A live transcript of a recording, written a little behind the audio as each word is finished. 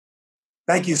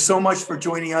Thank you so much for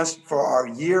joining us for our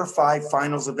Year 5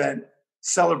 Finals event,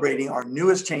 celebrating our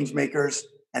newest changemakers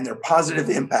and their positive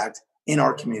impact in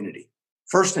our community.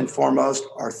 First and foremost,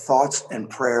 our thoughts and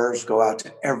prayers go out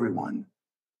to everyone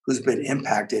who's been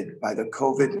impacted by the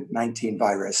COVID-19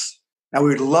 virus. Now, we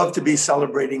would love to be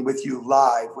celebrating with you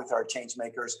live with our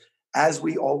changemakers, as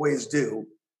we always do,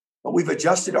 but we've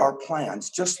adjusted our plans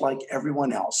just like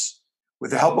everyone else. With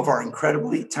the help of our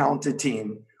incredibly talented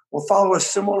team, we'll follow a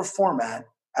similar format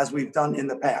as we've done in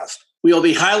the past. We will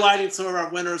be highlighting some of our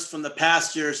winners from the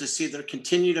past years to see their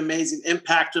continued amazing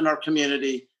impact in our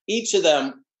community. Each of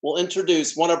them will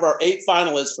introduce one of our 8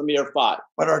 finalists from Year 5.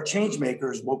 But our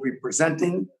changemakers will be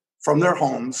presenting from their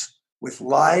homes with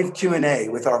live Q&A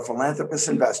with our philanthropist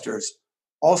investors,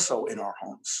 also in our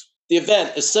homes. The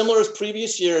event is similar as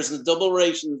previous years, and the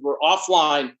deliberations were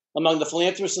offline among the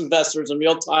philanthropist investors in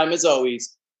real time as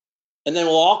always. And then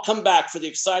we'll all come back for the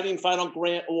exciting final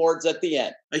grant awards at the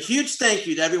end. A huge thank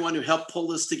you to everyone who helped pull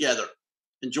this together.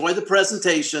 Enjoy the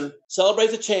presentation.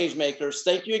 Celebrate the changemakers.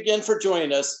 Thank you again for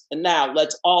joining us. And now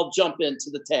let's all jump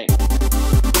into the tank.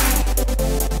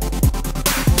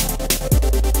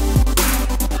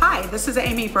 Hi, this is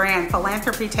Amy Brand,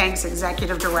 Philanthropy Tank's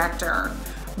Executive Director.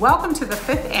 Welcome to the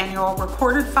 5th annual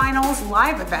Recorded Finals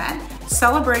live event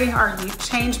celebrating our youth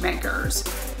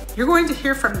changemakers. You're going to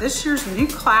hear from this year's new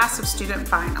class of student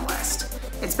finalists.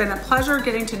 It's been a pleasure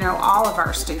getting to know all of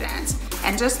our students,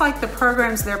 and just like the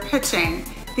programs they're pitching,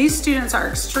 these students are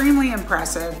extremely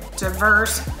impressive,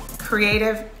 diverse,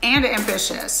 creative, and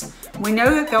ambitious. We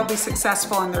know that they'll be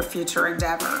successful in their future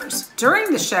endeavors.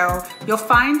 During the show, you'll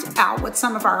find out what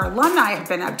some of our alumni have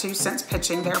been up to since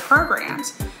pitching their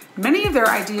programs. Many of their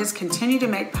ideas continue to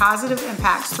make positive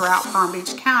impacts throughout Palm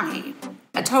Beach County.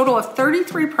 A total of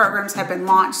 33 programs have been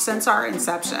launched since our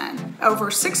inception. Over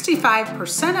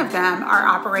 65% of them are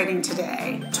operating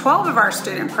today. 12 of our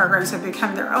student programs have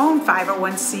become their own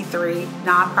 501c3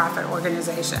 nonprofit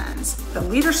organizations. The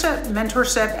leadership,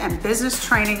 mentorship, and business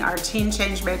training our teen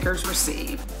changemakers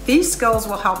receive. These skills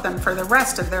will help them for the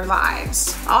rest of their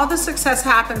lives. All the success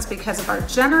happens because of our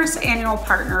generous annual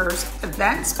partners,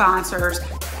 event sponsors,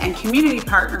 and community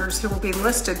partners who will be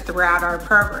listed throughout our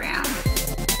program.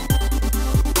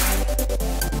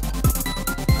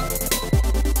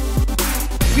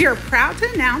 We are proud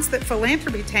to announce that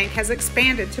Philanthropy Tank has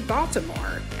expanded to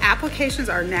Baltimore. Applications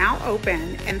are now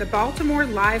open, and the Baltimore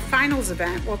Live Finals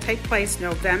event will take place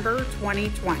November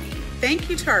 2020. Thank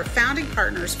you to our founding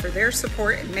partners for their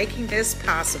support in making this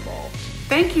possible.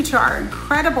 Thank you to our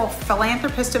incredible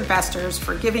philanthropist investors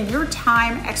for giving your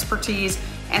time, expertise,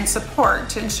 and support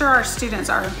to ensure our students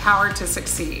are empowered to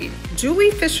succeed.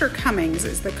 Julie Fisher Cummings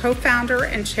is the co-founder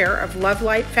and chair of Love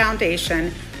Light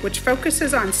Foundation, which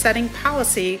focuses on setting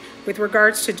policy with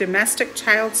regards to domestic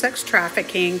child sex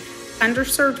trafficking,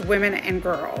 underserved women and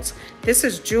girls. This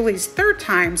is Julie's 3rd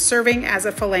time serving as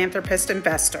a philanthropist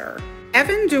investor.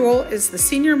 Evan Duell is the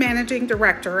Senior Managing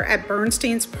Director at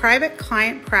Bernstein's private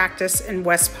client practice in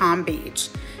West Palm Beach.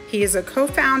 He is a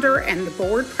co-founder and the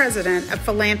board president of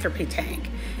Philanthropy Tank.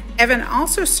 Evan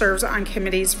also serves on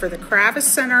committees for the Kravis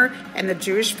Center and the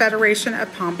Jewish Federation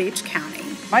of Palm Beach County.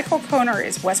 Michael Kohner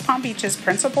is West Palm Beach's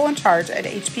principal in charge at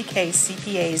HBK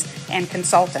CPAs and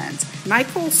Consultants.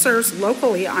 Michael serves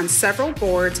locally on several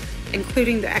boards,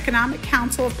 including the Economic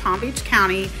Council of Palm Beach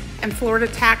County and Florida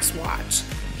Tax Watch.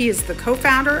 He is the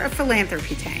co-founder of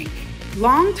Philanthropy Tank.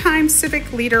 Longtime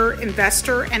civic leader,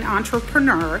 investor, and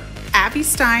entrepreneur, Abby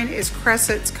Stein is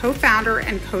Crescent's co-founder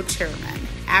and co-chairman.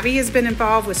 Abby has been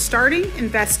involved with starting,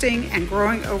 investing, and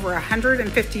growing over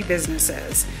 150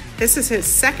 businesses. This is his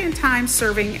 2nd time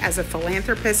serving as a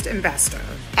philanthropist investor.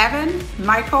 Evan,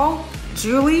 Michael,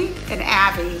 Julie, and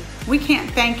Abby, we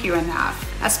can't thank you enough.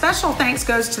 A special thanks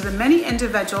goes to the many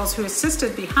individuals who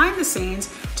assisted behind the scenes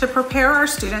to prepare our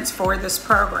students for this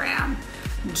program.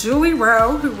 Julie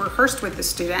Rowe, who rehearsed with the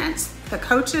students, the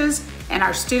coaches, and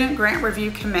our student grant review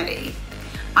committee.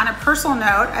 On a personal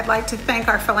note, I'd like to thank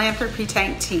our Philanthropy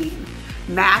Tank team,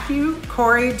 Matthew,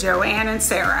 Corey, Joanne, and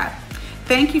Sarah.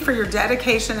 Thank you for your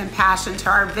dedication and passion to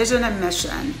our vision and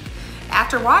mission.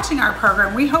 After watching our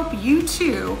program, we hope you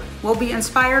too will be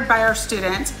inspired by our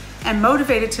students and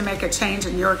motivated to make a change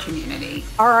in your community.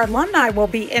 Our alumni will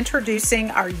be introducing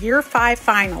our Year 5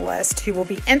 finalists who will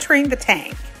be entering the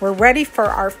tank. We're ready for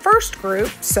our first group,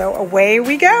 so away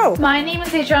we go. My name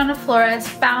is Adriana Flores,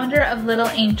 founder of Little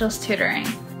Angels Tutoring.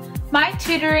 My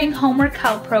tutoring homework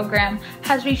help program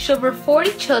has reached over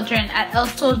 40 children at El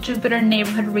Sol Jupiter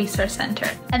Neighborhood Resource Center,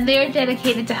 and they are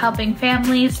dedicated to helping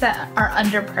families that are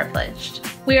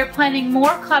underprivileged. We are planning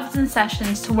more clubs and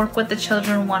sessions to work with the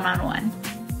children one-on-one.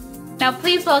 Now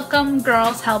please welcome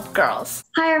Girls Help Girls.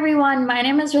 Hi everyone, my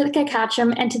name is Ritika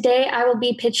Kacham, and today I will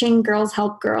be pitching Girls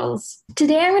Help Girls.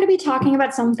 Today I'm going to be talking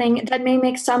about something that may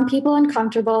make some people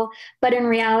uncomfortable, but in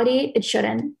reality, it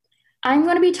shouldn't. I'm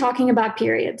going to be talking about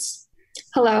periods.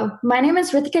 Hello, my name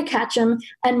is Ritika Kacham,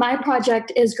 and my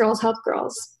project is Girls Help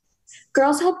Girls.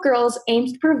 Girls Help Girls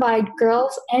aims to provide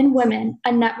girls and women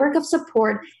a network of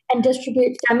support and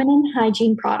distribute feminine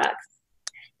hygiene products.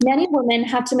 Many women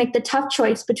have to make the tough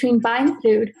choice between buying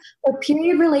food or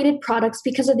period-related products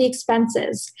because of the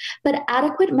expenses. But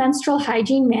adequate menstrual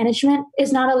hygiene management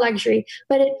is not a luxury,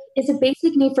 but it is a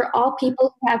basic need for all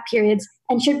people who have periods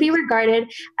and should be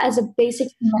regarded as a basic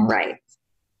human right.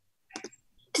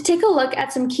 To take a look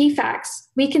at some key facts,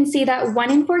 we can see that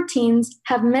 1 in 4 teens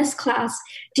have missed class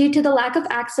due to the lack of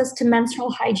access to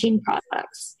menstrual hygiene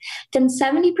products. Then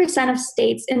 70% of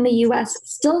states in the US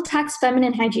still tax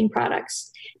feminine hygiene products.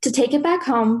 To take it back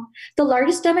home, the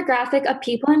largest demographic of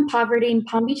people in poverty in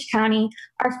Palm Beach County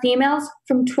are females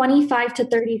from 25 to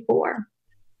 34.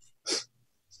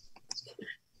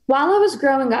 While I was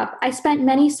growing up, I spent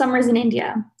many summers in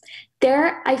India.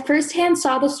 There, I firsthand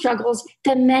saw the struggles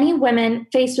that many women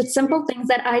face with simple things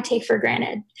that I take for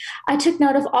granted. I took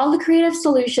note of all the creative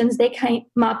solutions they came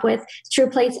up with to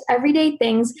replace everyday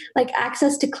things like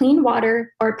access to clean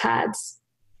water or pads.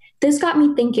 This got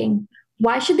me thinking,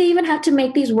 why should they even have to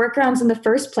make these workarounds in the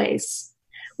first place?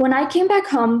 When I came back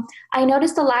home, I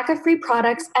noticed the lack of free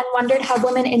products and wondered how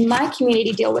women in my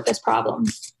community deal with this problem.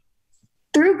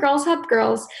 Through Girls Help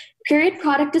Girls, period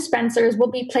product dispensers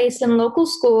will be placed in local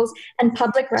schools and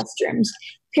public restrooms.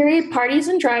 Period parties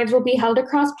and drives will be held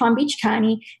across Palm Beach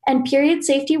County, and period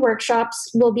safety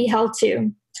workshops will be held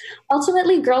too.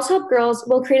 Ultimately, Girls Help Girls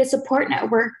will create a support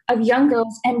network of young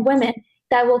girls and women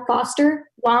that will foster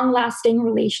long-lasting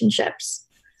relationships.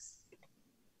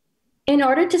 In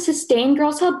order to sustain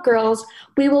Girls Help Girls,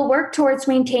 we will work towards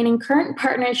maintaining current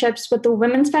partnerships with the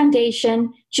Women's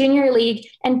Foundation, Junior League,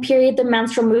 and Period the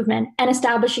Menstrual Movement, and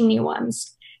establishing new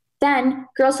ones. Then,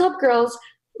 Girls Help Girls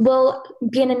will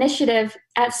be an initiative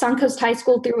at Suncoast High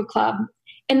School through a club.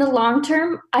 In the long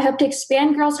term, I hope to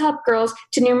expand Girls Help Girls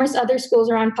to numerous other schools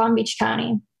around Palm Beach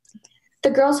County. The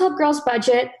Girls Help Girls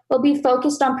budget will be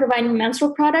focused on providing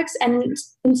menstrual products and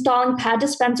installing pad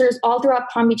dispensers all throughout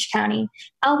Palm Beach County.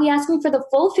 I'll be asking for the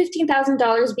full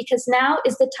 $15,000 because now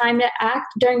is the time to act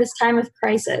during this time of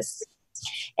crisis.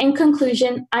 In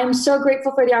conclusion, I'm so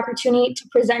grateful for the opportunity to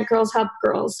present Girls Help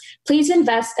Girls. Please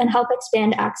invest and help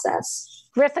expand access.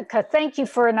 Rithika, thank you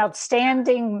for an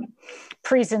outstanding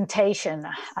presentation.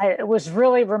 It was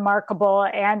really remarkable,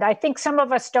 and I think some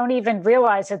of us don't even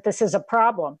realize that this is a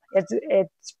problem.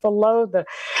 It's below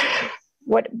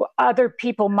what other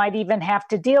people might even have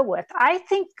to deal with. I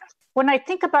think when I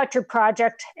think about your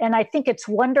project, and I think it's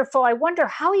wonderful, I wonder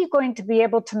how are you going to be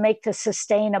able to make this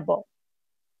sustainable?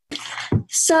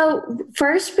 So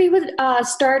first we would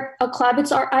start a club.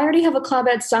 I already have a club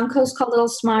at Suncoast called Little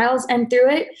Smiles, and through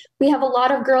it, we have a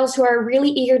lot of girls who are really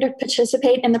eager to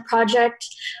participate in the project,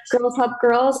 Girls Help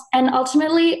Girls. And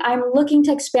ultimately, I'm looking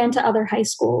to expand to other high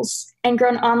schools and grow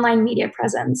an online media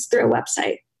presence through a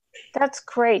website. That's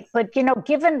great. But,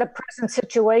 given the present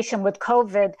situation with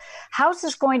COVID, how's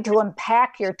this going to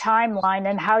impact your timeline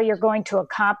and how you're going to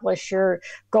accomplish your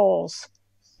goals?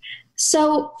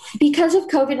 So because of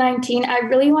COVID-19, I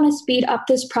really want to speed up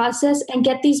this process and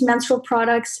get these menstrual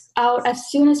products out as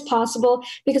soon as possible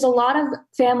because a lot of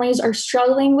families are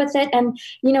struggling with it. And,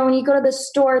 when you go to the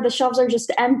store, the shelves are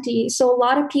just empty. So a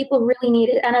lot of people really need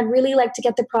it. And I'd really like to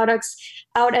get the products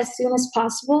out as soon as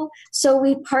possible. So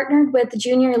we partnered with the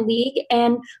Junior League,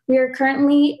 and we're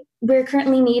currently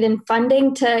needing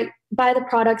funding to buy the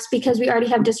products because we already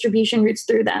have distribution routes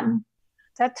through them.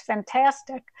 That's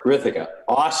fantastic. Rithika,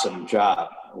 awesome job.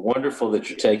 Wonderful that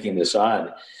you're taking this on,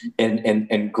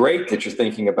 and great that you're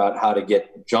thinking about how to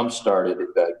get jump-started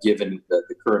given the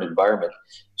current environment.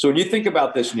 So when you think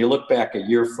about this and you look back a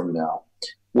year from now,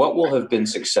 what will have been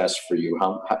success for you?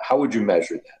 How would you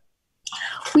measure that?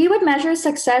 We would measure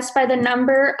success by the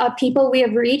number of people we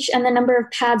have reached and the number of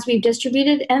pads we've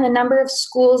distributed and the number of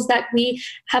schools that we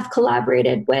have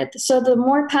collaborated with. So the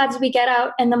more pads we get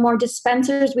out and the more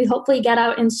dispensers we hopefully get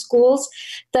out in schools,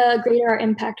 the greater our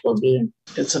impact will be.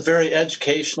 It's a very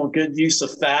educational, good use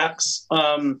of facts.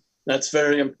 That's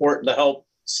very important to help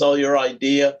sell your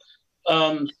idea.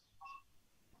 In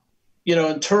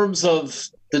terms of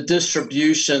the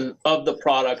distribution of the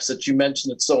products that you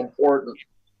mentioned, it's so important.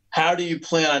 How do you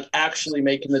plan on actually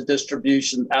making the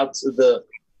distribution out to the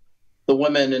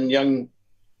women and young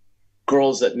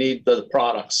girls that need the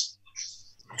products?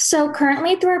 So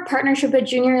currently through our partnership with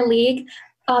Junior League,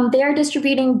 They are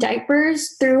distributing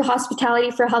diapers through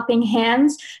Hospitality for Helping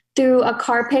Hands through a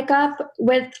car pickup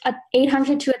with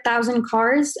 800 to 1,000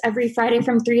 cars every Friday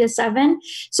from 3 to 7.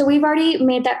 So we've already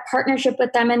made that partnership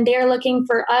with them, and they're looking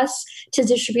for us to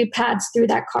distribute pads through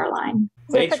that car line.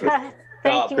 Thanks, Rithika,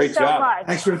 thank you great so job. much.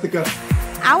 Thanks,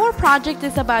 Rithika. Our project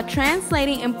is about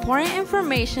translating important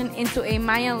information into a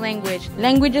Mayan language.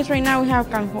 Languages right now we have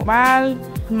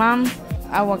Canjobal, Mam,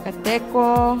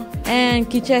 Aguacateco, and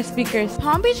Quiche speakers.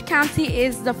 Palm Beach County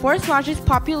is the fourth largest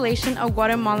population of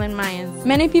Guatemalan Mayans.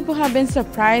 Many people have been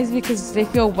surprised because they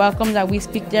feel welcome that we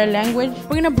speak their language.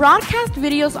 We're going to broadcast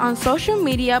videos on social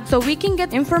media so we can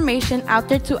get information out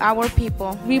there to our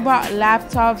people. We bought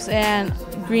laptops and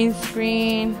green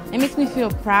screen. It makes me feel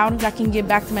proud that I can give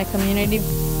back to my community.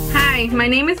 Hi, my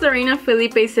name is Lorena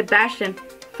Felipe Sebastian,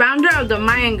 founder of the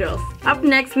Mayan Girls. Up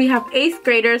next, we have 8th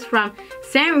graders from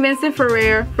St. Vincent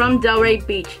Ferrer from Delray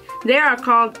Beach. They are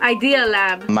called Idea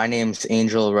Lab. My name's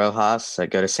Angel Rojas. I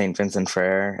go to St. Vincent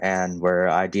Ferrer, and we're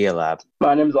Idea Lab.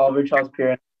 My name is Oliver Charles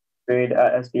Pierre, 8th grade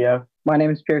at SVF. My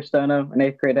name is Pierre Stono, an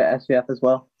 8th grade at SVF as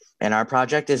well. And our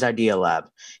project is Idea Lab.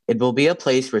 It will be a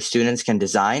place where students can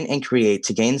design and create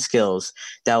to gain skills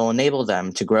that will enable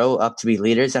them to grow up to be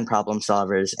leaders and problem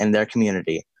solvers in their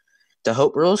community. The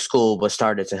Hope Rural School was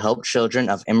started to help children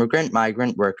of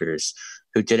migrant workers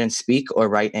who didn't speak or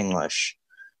write English.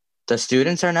 The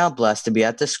students are now blessed to be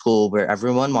at the school where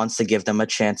everyone wants to give them a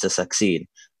chance to succeed.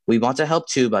 We want to help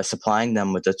too by supplying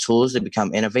them with the tools to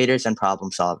become innovators and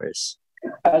problem solvers.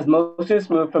 As most students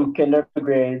move from kinder to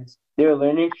grades, they are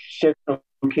learning to shift from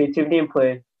creativity and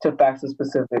play to facts and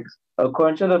specifics.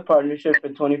 According to the Partnership for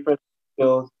 21st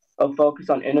Skills, a focus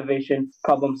on innovation,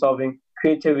 problem solving,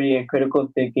 creativity, and critical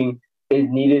thinking is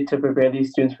needed to prepare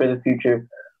these students for the future.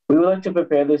 We would like to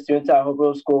prepare the students at Hope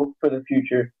Rural School for the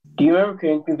future. Do you remember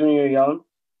creating things when you were young?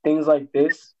 Things like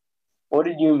this? What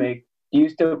did you make? Do you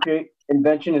still create?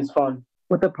 Invention is fun.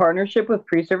 With a partnership with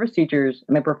pre-service teachers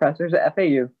and the professors at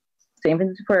FAU, St.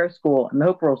 Vincent Ferrer School, and the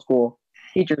Hope Rural School,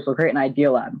 teachers will create an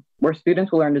idea lab where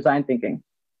students will learn design thinking.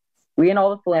 We and all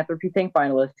the Philanthropy Tank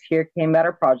finalists here came at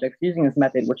our projects using this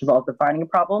method, which involves defining a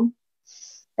problem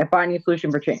and finding a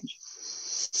solution for change.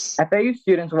 FAU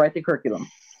students will write the curriculum.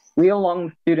 We, along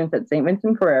with students at St.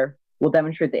 Vincent Ferrer, will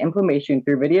demonstrate the implementation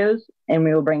through videos, and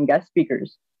we will bring guest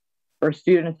speakers for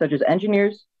students such as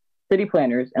engineers, city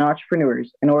planners, and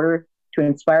entrepreneurs in order to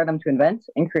inspire them to invent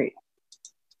and create.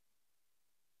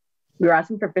 We are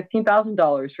asking for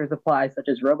 $15,000 for supplies such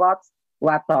as robots,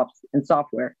 laptops, and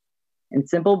software, and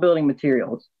simple building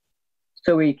materials,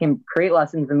 so we can create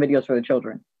lessons and videos for the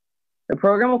children. The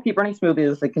program will keep running smoothly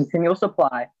with a continual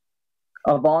supply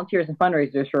of volunteers and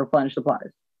fundraisers to replenish supplies.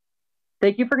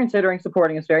 Thank you for considering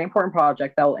supporting this very important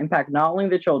project that will impact not only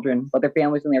the children, but their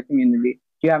families and their community.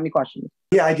 Do you have any questions?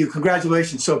 Yeah, I do.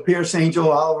 Congratulations. So Pierce,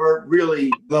 Angel, Oliver,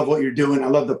 really love what you're doing. I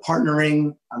love the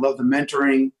partnering. I love the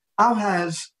mentoring. How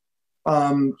has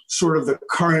sort of the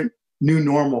current new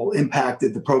normal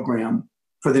impacted the program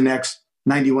for the next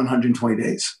 90, 120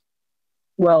 days?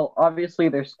 Well, obviously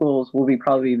their schools will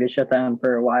probably be shut down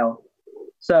for a while.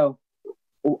 So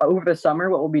over the summer,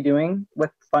 what we'll be doing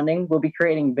with funding, we'll be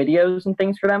creating videos and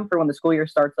things for them for when the school year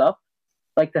starts up,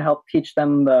 like to help teach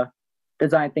them the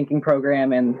design thinking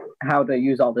program and how to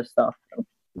use all this stuff. So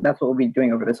that's what we'll be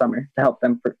doing over the summer to help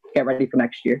them get ready for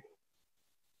next year.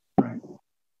 Right.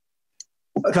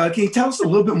 Can you tell us a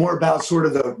little bit more about sort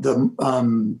of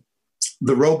the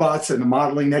robots and the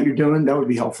modeling that you're doing? That would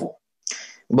be helpful.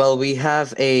 Well, we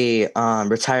have a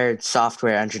retired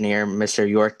software engineer, Mr.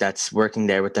 York, that's working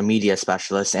there with the media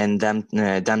specialist, and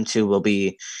them two will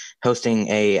be hosting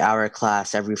a hour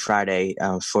class every Friday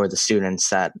for the students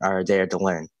that are there to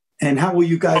learn. And how will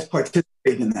you guys participate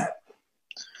in that?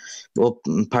 We'll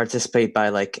participate by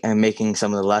making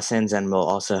some of the lessons, and we'll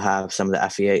also have some of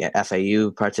the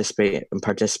FAU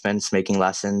participants making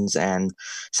lessons, and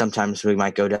sometimes we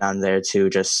might go down there to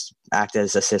just act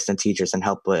as assistant teachers and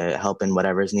help in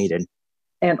whatever is needed.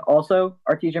 And also,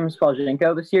 our teacher, Ms.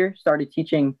 Polzhenko, this year started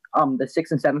teaching the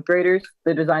 6th and 7th graders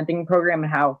the design thinking program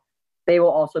and how they will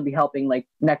also be helping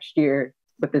next year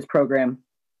with this program.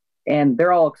 And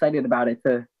they're all excited about it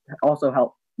to also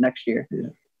help next year.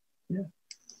 Yeah.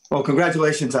 Well,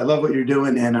 congratulations. I love what you're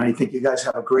doing, and I think you guys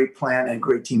have a great plan and a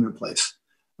great team in place.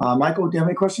 Michael, do you have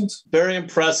any questions? Very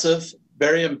impressive,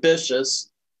 very ambitious.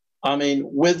 I mean,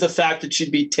 with the fact that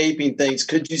you'd be taping things,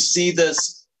 could you see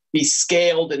this be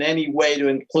scaled in any way to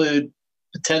include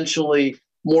potentially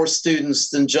more students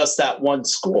than just that one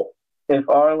school? If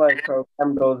our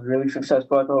program goes really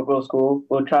successful at the Hope Rural School,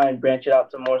 we'll try and branch it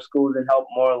out to more schools and help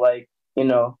more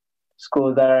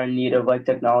schools that are in need of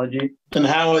technology. And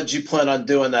how would you plan on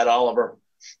doing that, Oliver?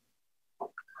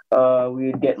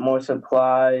 We'd get more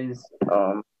supplies.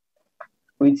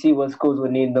 We'd see what schools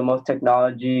would need the most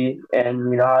technology,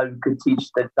 and how we could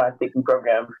teach the time-taking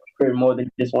program for more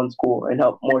than just one school and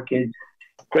help more kids.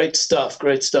 Great stuff.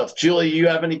 Great stuff. Julie, you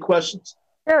have any questions?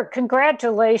 Sure.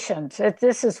 Congratulations.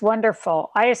 This is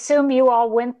wonderful. I assume you all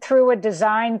went through a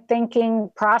design thinking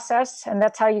process, and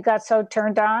that's how you got so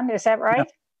turned on. Is that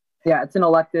right? Yeah, it's an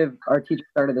elective. Our teacher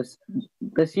started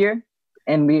this year,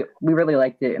 and we really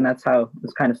liked it, and that's how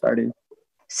this kind of started.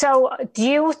 So do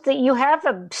you have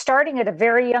starting at a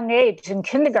very young age in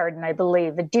kindergarten, I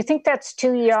believe. Do you think that's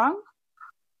too young?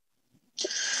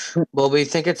 Well, we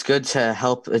think it's good to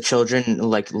help the children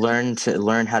learn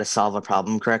how to solve a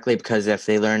problem correctly, because if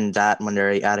they learn that when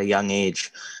they're at a young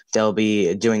age, they'll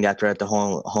be doing that throughout the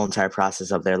whole entire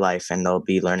process of their life, and they'll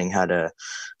be learning how to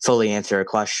fully answer a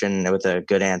question with a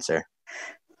good answer.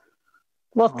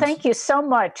 Well, thank you so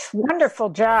much. Wonderful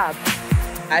job.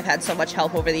 I've had so much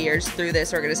help over the years through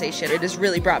this organization. It has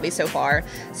really brought me so far.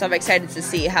 So I'm excited to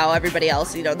see how everybody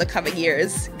else, in the coming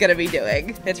years, gonna be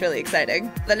doing. It's really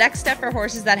exciting. The next step for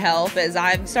Horses That Help is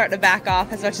I'm starting to back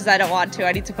off as much as I don't want to.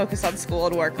 I need to focus on school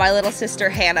and work. My little sister,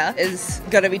 Hannah, is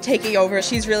gonna be taking over.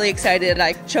 She's really excited.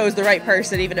 I chose the right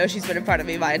person, even though she's been in front of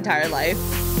me my entire life.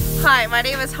 Hi, my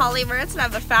name is Holly Mertz, and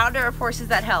I'm the founder of Horses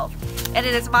That Help. And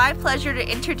it is my pleasure to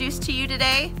introduce to you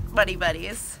today, Money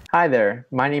Buddies. Hi there,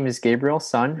 my name is Gabriel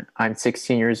Sun. I'm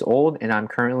 16 years old and I'm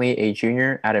currently a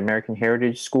junior at American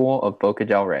Heritage School of Boca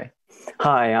del Rey.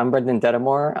 Hi, I'm Brendan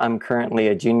Dedamore. I'm currently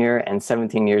a junior and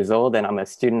 17 years old, and I'm a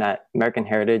student at American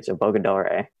Heritage of Boca del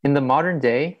Rey. In the modern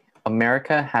day,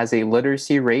 America has a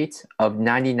literacy rate of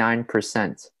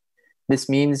 99%. This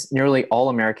means nearly all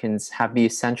Americans have the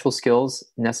essential skills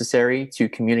necessary to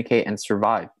communicate and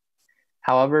survive.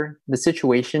 However, the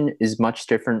situation is much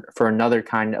different for another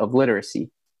kind of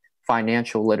literacy.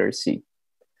 Financial literacy.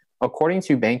 According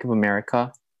to Bank of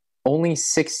America, only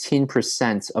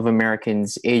 16% of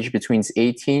Americans aged between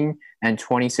 18 and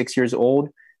 26 years old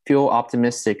feel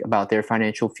optimistic about their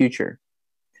financial future.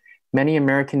 Many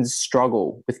Americans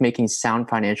struggle with making sound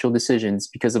financial decisions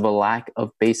because of a lack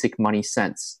of basic money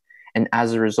sense, and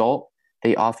as a result,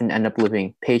 they often end up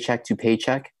living paycheck to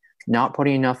paycheck, not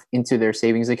putting enough into their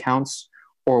savings accounts,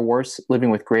 or worse, living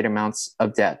with great amounts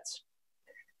of debt.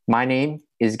 My name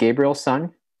is Gabriel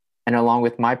Sun, and along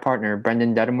with my partner,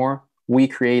 Brendan Dedamore, we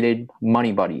created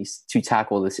Money Buddies to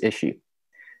tackle this issue.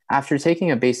 After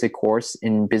taking a basic course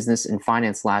in business and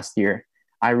finance last year,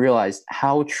 I realized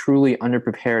how truly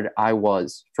underprepared I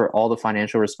was for all the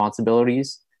financial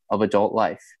responsibilities of adult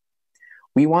life.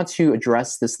 We want to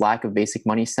address this lack of basic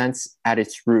money sense at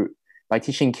its root by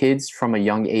teaching kids from a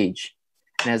young age.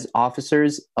 And as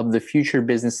officers of the Future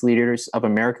Business Leaders of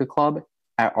America Club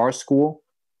at our school,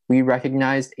 we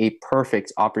recognized a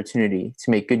perfect opportunity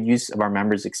to make good use of our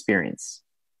members' experience.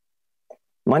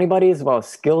 Money Buddies involves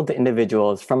skilled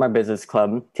individuals from our business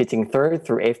club teaching 3rd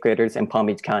through 8th graders in Palm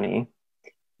Beach County.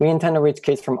 We intend to reach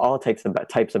kids from all types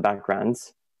of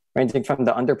backgrounds, ranging from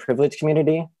the underprivileged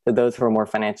community to those who are more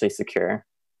financially secure.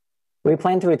 We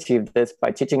plan to achieve this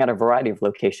by teaching at a variety of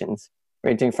locations,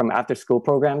 ranging from after-school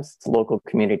programs to local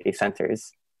community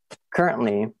centers.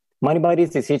 Currently, Money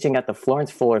Buddies is teaching at the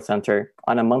Florence Fuller Center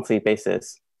on a monthly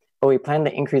basis, but we plan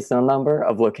to increase the number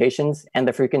of locations and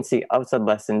the frequency of said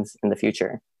lessons in the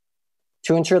future.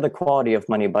 To ensure the quality of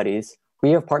Money Buddies,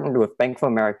 we have partnered with Bank of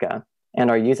America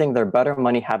and are using their Better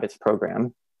Money Habits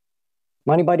program.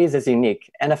 Money Buddies is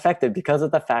unique and effective because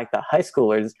of the fact that high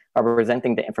schoolers are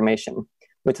presenting the information,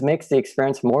 which makes the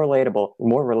experience more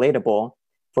relatable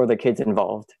for the kids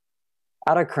involved.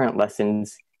 At our current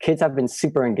lessons, kids have been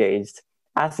super engaged,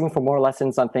 asking for more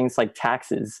lessons on things like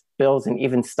taxes, bills, and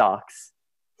even stocks.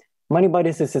 Money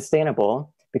Buddies is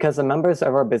sustainable because the members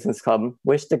of our business club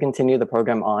wish to continue the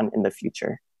program on in the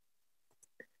future.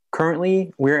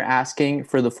 Currently, we're asking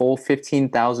for the full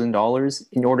 $15,000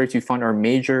 in order to fund our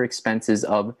major expenses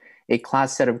of a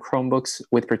class set of Chromebooks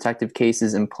with protective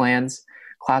cases and plans,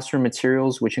 classroom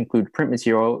materials, which include print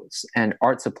materials and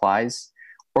art supplies,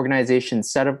 organization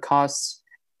setup costs,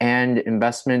 and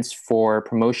investments for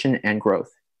promotion and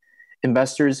growth.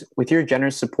 Investors, with your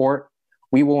generous support,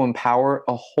 we will empower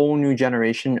a whole new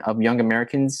generation of young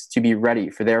Americans to be ready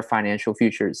for their financial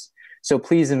futures. So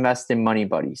please invest in Money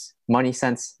Buddies. Money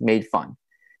sense made fun.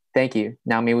 Thank you.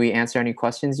 Now may we answer any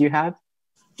questions you have?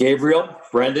 Gabriel,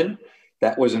 Brendan,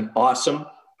 that was an awesome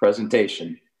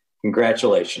presentation.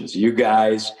 Congratulations. You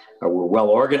guys were well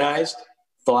organized,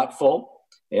 thoughtful,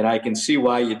 and I can see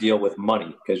why you deal with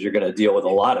money, because you're going to deal with a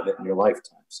lot of it in your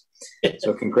lifetimes.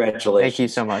 So congratulations. Thank you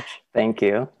so much. Thank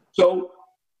you. So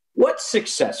what's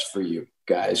success for you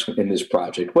guys in this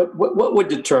project? What would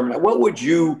determine, what would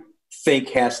you think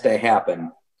has to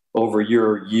happen over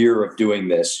your year of doing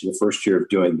this, your first year of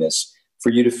doing this,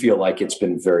 for you to feel like it's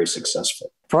been very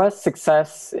successful? For us,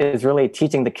 success is really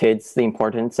teaching the kids the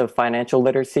importance of financial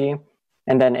literacy,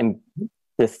 and then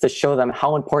just to show them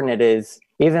how important it is,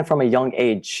 even from a young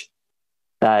age,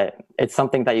 that it's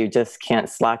something that you just can't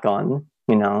slack on,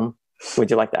 you know?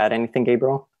 Would you like to add anything,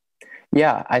 Gabriel?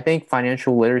 Yeah, I think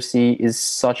financial literacy is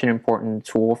such an important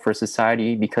tool for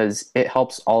society because it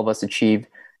helps all of us achieve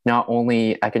not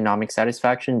only economic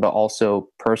satisfaction, but also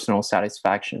personal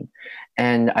satisfaction.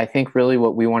 And I think really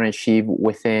what we want to achieve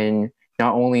within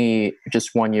not only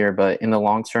just 1 year, but in the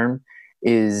long term,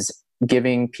 is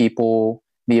giving people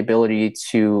the ability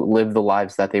to live the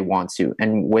lives that they want to.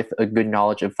 And with a good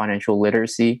knowledge of financial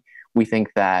literacy, we think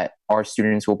that our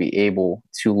students will be able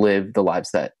to live the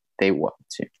lives that they want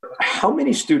to. How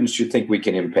many students do you think we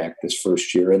can impact this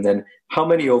first year? And then how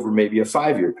many over maybe a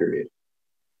 5-year period?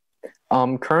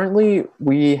 Currently,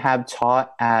 we have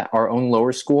taught at our own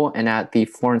lower school and at the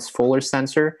Florence Fuller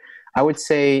Center. I would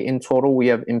say in total, we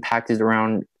have impacted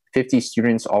around 50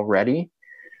 students already.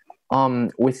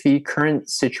 With the current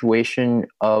situation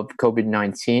of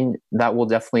COVID-19, that will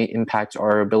definitely impact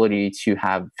our ability to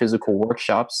have physical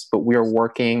workshops, but we are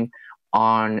working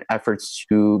on efforts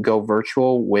to go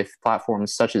virtual with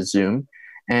platforms such as Zoom.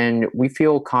 And we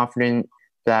feel confident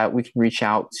that we can reach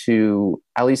out to,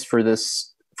 at least for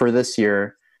this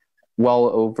year, well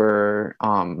over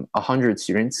 100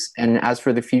 students. And as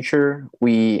for the future,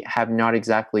 we have not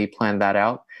exactly planned that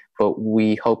out, but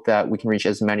we hope that we can reach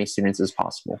as many students as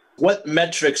possible. What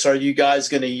metrics are you guys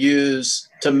going to use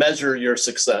to measure your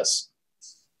success?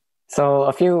 So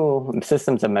a few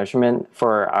systems of measurement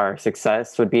for our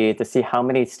success would be to see how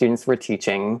many students we're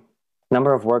teaching,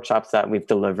 number of workshops that we've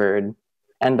delivered,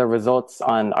 and the results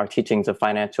on our teachings of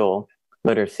financial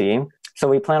literacy. So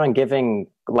we plan on giving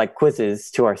like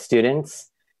quizzes to our students,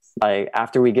 like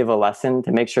after we give a lesson,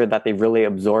 to make sure that they really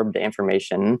absorb the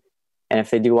information. And if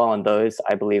they do well on those,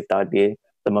 I believe that would be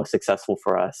the most successful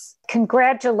for us.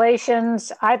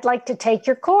 Congratulations. I'd like to take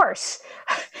your course.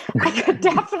 I could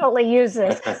definitely use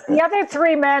it. The other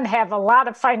 3 men have a lot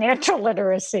of financial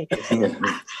literacy.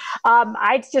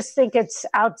 I just think it's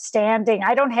outstanding.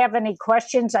 I don't have any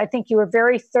questions. I think you were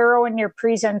very thorough in your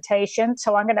presentation,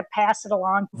 so I'm going to pass it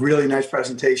along. Really nice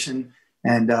presentation,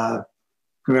 and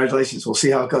congratulations. We'll see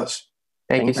how it goes.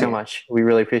 Thank you so much. We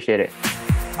really appreciate it.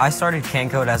 I started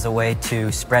CANCode as a way to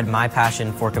spread my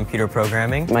passion for computer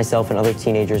programming. Myself and other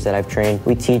teenagers that I've trained,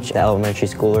 we teach the elementary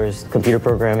schoolers computer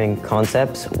programming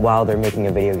concepts while they're making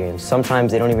a video game.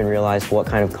 Sometimes they don't even realize what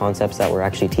kind of concepts that we're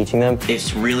actually teaching them.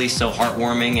 It's really so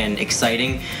heartwarming and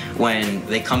exciting when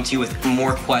they come to you with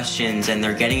more questions and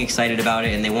they're getting excited about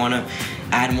it and they want to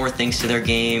add more things to their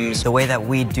games. The way that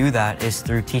we do that is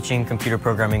through teaching computer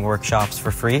programming workshops for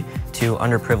free to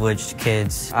underprivileged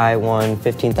kids. I won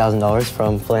 $15,000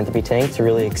 from Philanthropy Tank to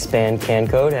really expand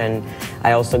CANCode, and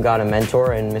I also got a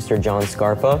mentor in Mr. John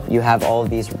Scarpa. You have all of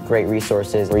these great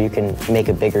resources where you can make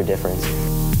a bigger difference.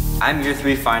 I'm Year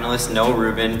 3 finalist Noah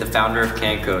Rubin, the founder of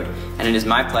CANCode, and it is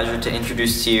my pleasure to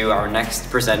introduce to you our next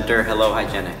presenter, Hello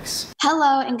Hygienics.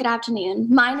 Hello and good afternoon.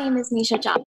 My name is Nisha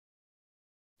Jha.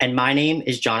 And my name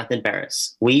is Jonathan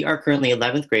Barris. We are currently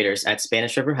 11th graders at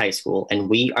Spanish River High School, and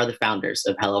we are the founders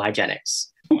of Hello Hygienics.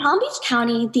 In Palm Beach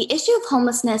County, the issue of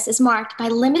homelessness is marked by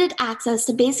limited access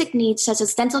to basic needs such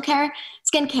as dental care,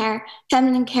 skin care,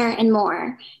 feminine care, and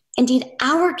more. Indeed,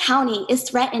 our county is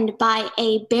threatened by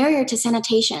a barrier to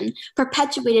sanitation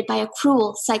perpetuated by a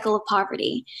cruel cycle of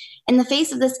poverty. In the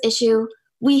face of this issue,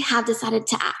 we have decided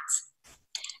to act.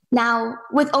 Now,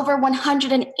 with over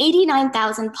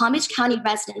 189,000 Palm Beach County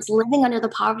residents living under the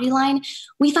poverty line,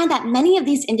 we find that many of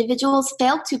these individuals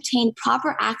fail to obtain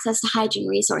proper access to hygiene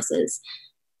resources.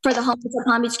 For the homeless of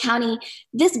Palm Beach County,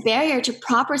 this barrier to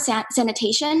proper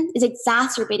sanitation is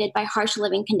exacerbated by harsh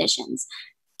living conditions.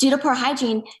 Due to poor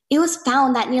hygiene, it was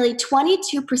found that nearly 22%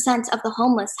 of the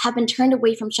homeless have been turned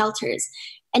away from shelters,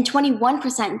 and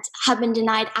 21% have been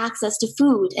denied access to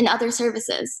food and other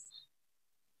services.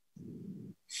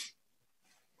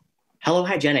 Hello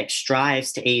Hygienics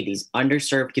strives to aid these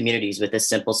underserved communities with a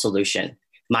simple solution.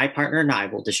 My partner and I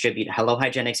will distribute Hello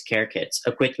Hygienics care kits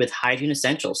equipped with hygiene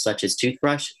essentials such as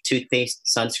toothbrush, toothpaste,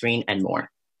 sunscreen, and more.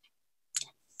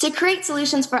 To create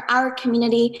solutions for our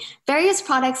community, various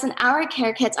products in our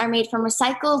care kits are made from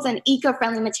recycled and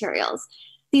eco-friendly materials.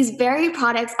 These very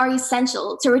products are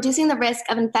essential to reducing the risk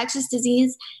of infectious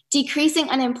disease, decreasing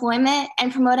unemployment,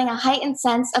 and promoting a heightened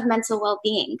sense of mental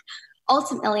well-being.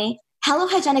 Ultimately, Hello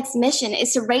Hygienics' mission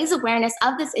is to raise awareness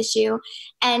of this issue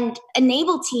and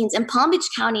enable teens in Palm Beach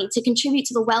County to contribute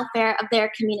to the welfare of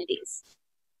their communities.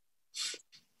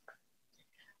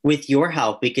 With your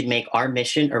help, we could make our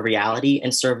mission a reality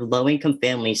and serve low-income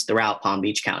families throughout Palm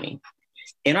Beach County.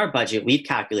 In our budget, we've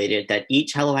calculated that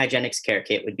each Hello Hygienics care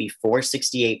kit would be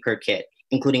 $468 per kit,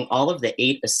 including all of the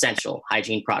 8 essential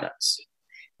hygiene products.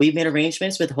 We've made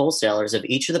arrangements with wholesalers of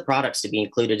each of the products to be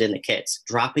included in the kits,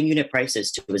 dropping unit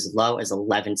prices to as low as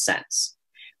 11 cents.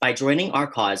 By joining our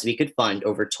cause, we could fund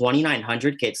over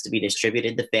 2,900 kits to be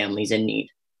distributed to families in need.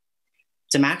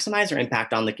 To maximize our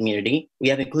impact on the community, we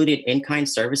have included in-kind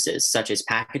services such as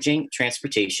packaging,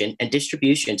 transportation, and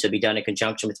distribution to be done in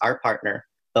conjunction with our partner,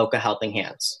 Boca Helping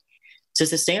Hands. To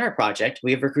sustain our project,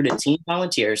 we have recruited team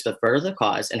volunteers to further the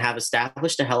cause and have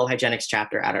established a Hello Hygienics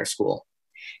chapter at our school.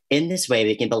 In this way,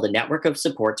 we can build a network of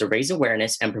support to raise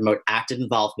awareness and promote active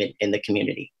involvement in the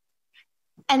community.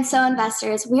 And so,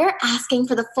 investors, we are asking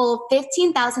for the full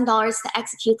 $15,000 to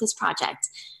execute this project.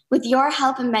 With your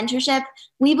help and mentorship,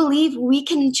 we believe we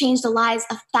can change the lives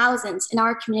of thousands in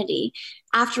our community.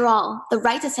 After all, the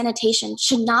right to sanitation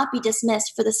should not be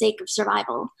dismissed for the sake of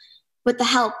survival. With the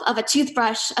help of a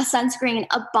toothbrush, a sunscreen,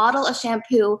 a bottle of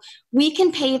shampoo, we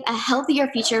can pave a healthier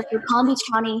future for Palm Beach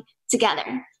County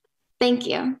together. Thank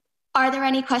you. Are there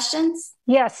any questions?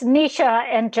 Yes, Nisha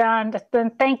and John,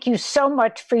 thank you so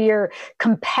much for your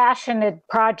compassionate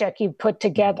project you put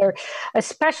together,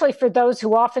 especially for those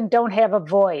who often don't have a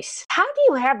voice. How do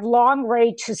you have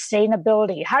long-range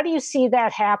sustainability? How do you see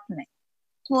that happening?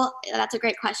 Well, that's a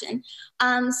great question.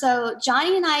 So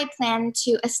Johnny and I plan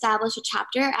to establish a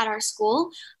chapter at our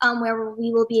school where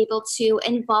we will be able to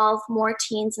involve more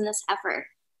teens in this effort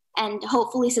and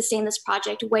hopefully sustain this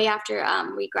project way after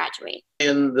we graduate.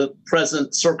 In the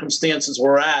present circumstances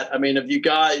we're at, I mean, have you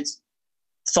guys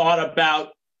thought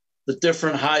about the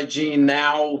different hygiene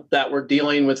now that we're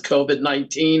dealing with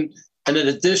COVID-19? And in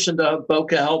addition to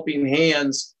Boca Helping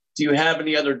Hands, do you have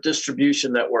any other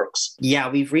distribution networks? Yeah,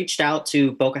 we've reached out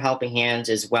to Boca Helping Hands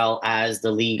as well as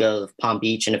the League of Palm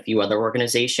Beach and a few other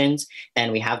organizations,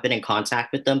 and we have been in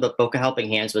contact with them, but Boca Helping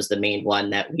Hands was the main one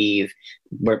that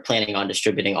we're planning on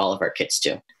distributing all of our kits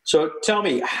to. So tell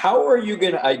me, how are you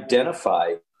going to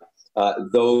identify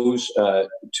those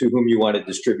to whom you want to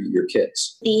distribute your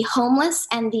kits? The homeless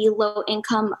and the low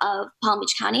income of Palm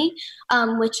Beach County,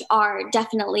 which are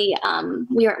definitely,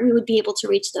 we would be able to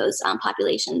reach those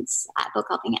populations at Boca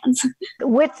Helping Hands.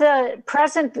 With the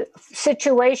present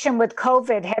situation with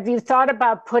COVID, have you thought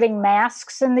about putting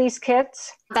masks in these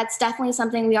kits? That's definitely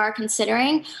something we are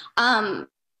considering.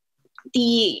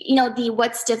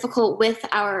 What's difficult with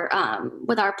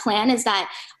our plan is that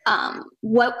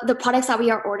what the products that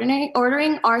we are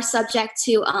ordering are subject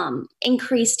to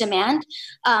increased demand.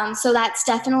 So that's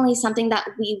definitely something that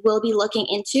we will be looking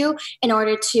into in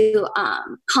order to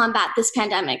combat this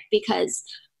pandemic, because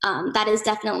that is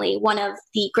definitely one of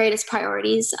the greatest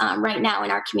priorities right now in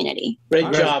our community.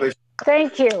 Great job.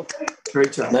 Thank you.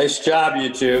 Great job. Nice job,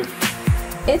 you two.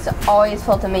 It's always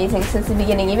felt amazing since the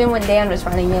beginning. Even when Dan was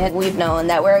running it, we've known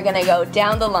that we're gonna go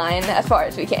down the line as far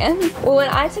as we can. Well, when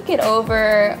I took it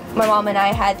over, my mom and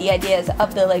I had the ideas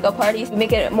of the Lego parties. We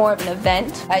make it more of an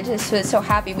event. I just was so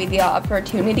happy with the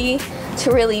opportunity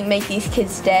to really make these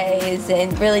kids' days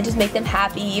and really just make them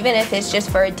happy, even if it's just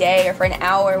for a day or for an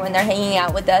hour when they're hanging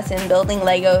out with us and building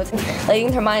Legos and letting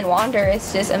their mind wander.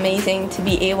 It's just amazing to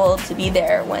be able to be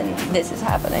there when this is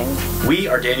happening. We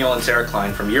are Daniel and Sarah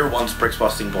Klein from Year 1's Bricks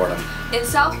Busting Boredom. And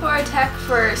South Florida Tech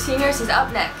for Seniors is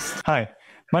up next. Hi,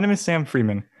 my name is Sam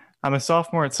Freeman. I'm a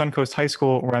sophomore at Suncoast High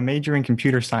School where I major in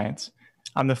computer science.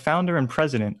 I'm the founder and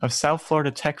president of South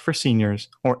Florida Tech for Seniors,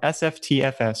 or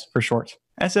SFTFS for short.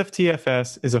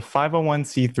 SFTFS is a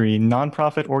 501c3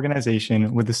 nonprofit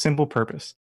organization with a simple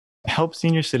purpose: to help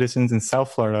senior citizens in South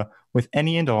Florida with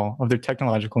any and all of their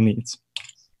technological needs.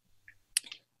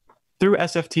 Through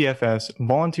SFTFS,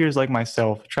 volunteers like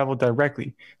myself travel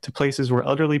directly to places where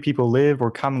elderly people live or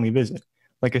commonly visit,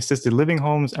 like assisted living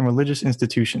homes and religious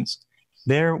institutions.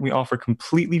 There, we offer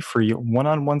completely free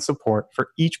one-on-one support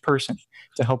for each person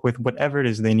to help with whatever it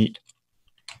is they need.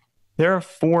 There are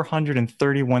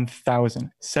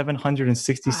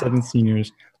 431,767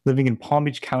 seniors living in Palm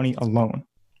Beach County alone.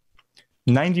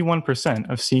 91%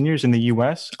 of seniors in the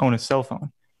U.S. own a cell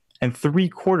phone, and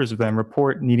 3/4 of them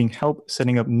report needing help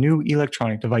setting up new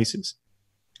electronic devices.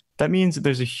 That means that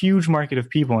there's a huge market of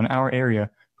people in our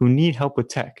area who need help with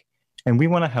tech, and we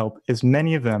want to help as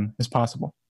many of them as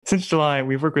possible. Since July,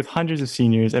 we've worked with hundreds of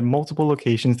seniors at multiple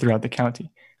locations throughout the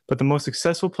county, but the most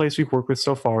successful place we've worked with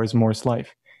so far is Morris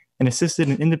Life, an assisted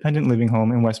and independent living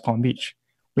home in West Palm Beach.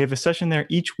 We have a session there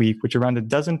each week, which around a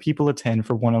dozen people attend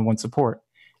for one-on-one support,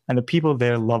 and the people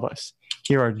there love us.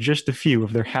 Here are just a few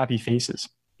of their happy faces.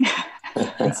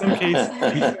 In some cases,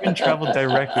 we even travel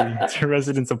directly to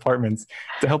residents' apartments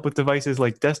to help with devices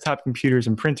like desktop computers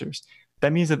and printers.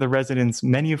 That means that the residents,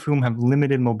 many of whom have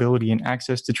limited mobility and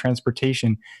access to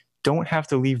transportation, don't have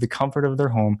to leave the comfort of their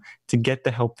home to get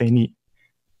the help they need.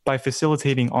 By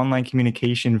facilitating online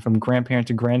communication from grandparent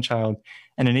to grandchild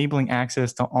and enabling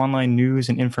access to online news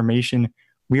and information,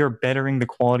 we are bettering the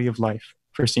quality of life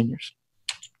for seniors.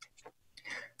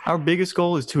 Our biggest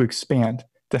goal is to expand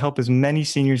to help as many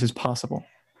seniors as possible.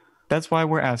 That's why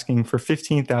we're asking for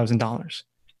 $15,000.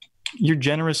 Your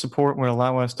generous support would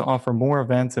allow us to offer more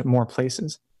events at more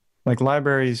places, like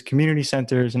libraries, community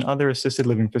centers, and other assisted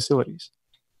living facilities.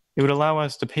 It would allow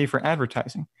us to pay for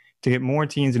advertising to get more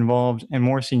teens involved and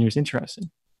more seniors interested.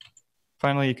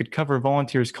 Finally, it could cover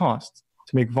volunteers' costs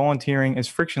to make volunteering as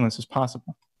frictionless as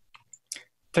possible.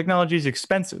 Technology is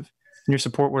expensive, and your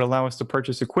support would allow us to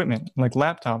purchase equipment like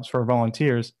laptops for our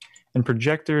volunteers and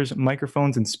projectors,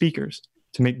 microphones, and speakers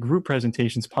to make group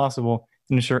presentations possible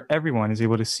and ensure everyone is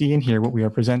able to see and hear what we are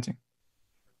presenting.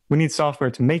 We need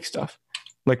software to make stuff,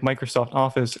 like Microsoft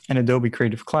Office and Adobe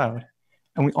Creative Cloud,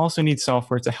 and we also need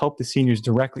software to help the seniors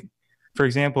directly. For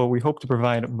example, we hope to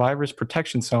provide virus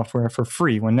protection software for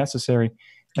free when necessary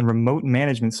and remote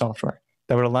management software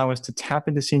that would allow us to tap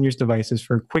into seniors' devices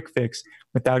for a quick fix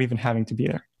without even having to be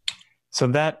there. So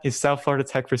that is South Florida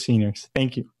Tech for Seniors.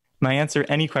 Thank you. May I answer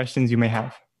any questions you may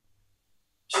have?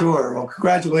 Sure. Well,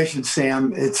 congratulations,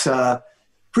 Sam. It's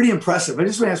pretty impressive. I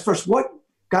just want to ask first, what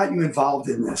got you involved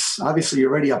in this? Obviously,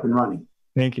 you're already up and running.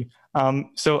 Thank you.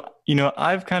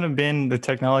 I've kind of been the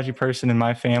technology person in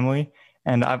my family,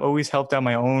 and I've always helped out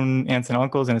my own aunts and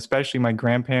uncles, and especially my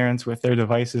grandparents with their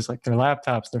devices, like their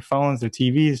laptops, their phones, their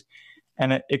TVs.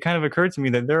 And it kind of occurred to me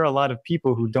that there are a lot of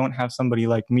people who don't have somebody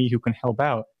like me who can help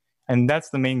out. And that's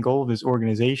the main goal of this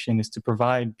organization, is to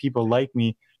provide people like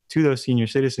me to those senior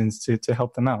citizens to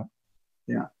help them out.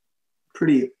 Yeah,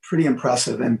 pretty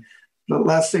impressive. And the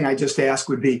last thing I just asked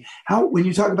would be, when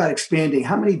you talk about expanding,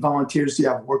 how many volunteers do you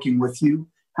have working with you?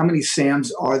 How many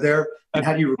SAMs are there? And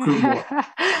how do you recruit more?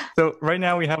 So right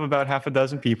now we have about half a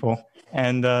dozen people,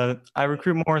 and I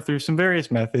recruit more through some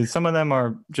various methods. Some of them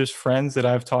are just friends that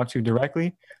I've talked to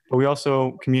directly, but we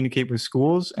also communicate with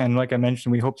schools. And like I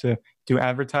mentioned, we hope to do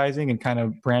advertising and kind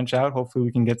of branch out. Hopefully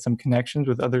we can get some connections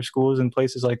with other schools and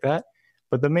places like that.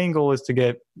 But the main goal is to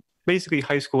get basically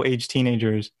high school age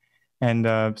teenagers. And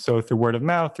so through word of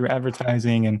mouth, through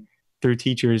advertising, and through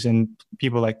teachers and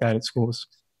people like that at schools.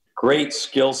 Great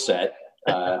skill set.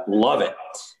 Love it.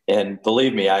 And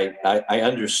believe me, I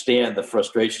understand the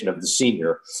frustration of the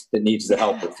senior that needs the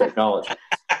help with technology.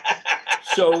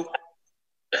 So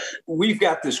we've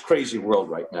got this crazy world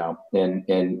right now, and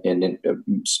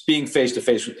being face to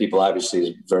face with people obviously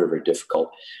is very, very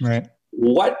difficult. Right.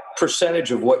 What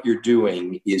percentage of what you're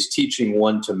doing is teaching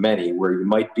one to many, where you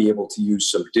might be able to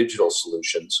use some digital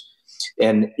solutions?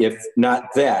 And if not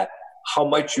that, how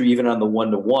might you, even on the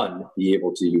one-to-one, be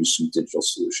able to use some digital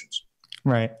solutions?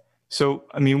 Right. So,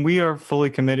 we are fully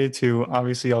committed to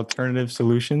obviously alternative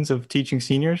solutions of teaching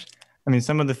seniors.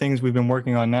 Some of the things we've been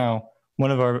working on now,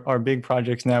 one of our big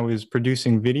projects now is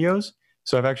producing videos.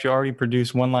 So I've actually already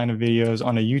produced one line of videos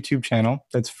on a YouTube channel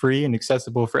that's free and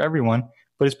accessible for everyone,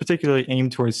 but it's particularly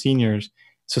aimed towards seniors.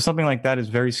 So something like that is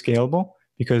very scalable,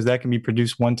 because that can be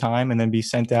produced one time and then be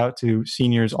sent out to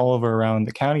seniors all over around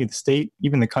the county, the state,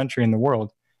 even the country and the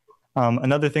world.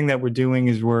 Another thing that we're doing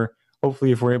is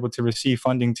hopefully, if we're able to receive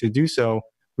funding to do so,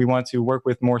 we want to work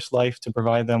with Morse Life to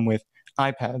provide them with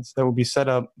iPads that will be set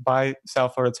up by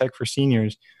South Florida Tech for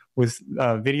Seniors with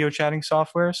video chatting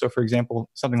software. So for example,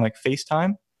 something like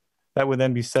FaceTime, that would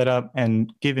then be set up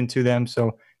and given to them.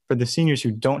 So for the seniors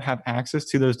who don't have access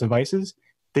to those devices,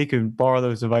 they could borrow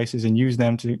those devices and use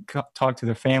them to talk to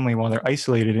their family while they're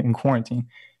isolated in quarantine.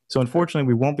 So unfortunately,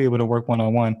 we won't be able to work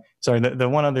one-on-one. Sorry, the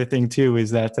one other thing too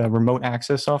is that remote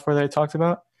access software that I talked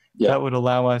about, that would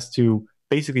allow us to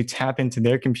basically tap into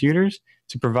their computers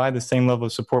to provide the same level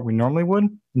of support we normally would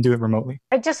and do it remotely.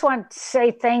 I just want to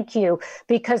say thank you,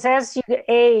 because as you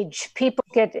age, people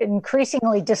get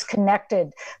increasingly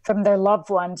disconnected from their loved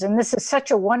ones. And this is such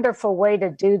a wonderful way to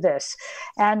do this.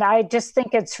 And I just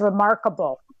think it's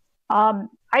remarkable.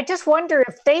 I just wonder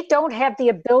if they don't have the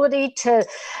ability to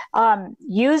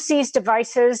use these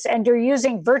devices and you're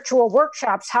using virtual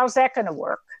workshops, how's that going to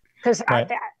work? Because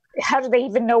how do they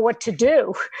even know what to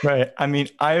do? Right.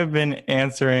 I have been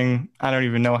answering, I don't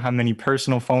even know how many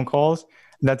personal phone calls.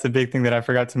 That's a big thing that I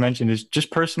forgot to mention, is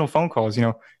just personal phone calls,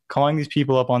 calling these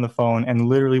people up on the phone and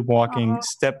literally walking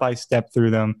step by step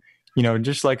through them,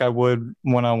 just like I would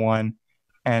one-on-one.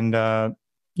 And,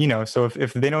 so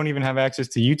if they don't even have access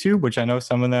to YouTube, which I know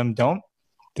some of them don't,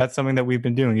 that's something that we've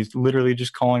been doing. Is literally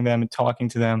just calling them and talking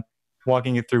to them,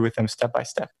 walking it through with them step by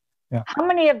step. Yeah. How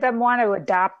many of them want to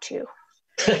adopt you?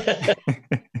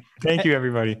 Thank you,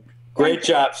 everybody. Great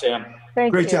job, Sam.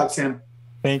 Great job, Sam.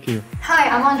 Thank you. Hi,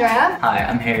 I'm Andrea. Hi,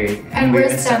 I'm Harry. And we're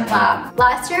STEM Lab.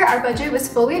 Last year, our budget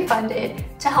was fully funded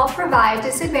to help provide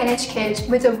disadvantaged kids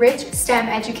with a rich STEM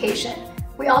education.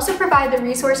 We also provide the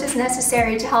resources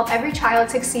necessary to help every child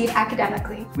succeed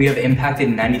academically. We have impacted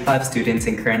 95 students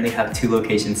and currently have 2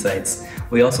 location sites.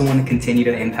 We also want to continue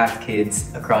to impact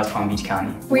kids across Palm Beach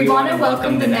County. We want to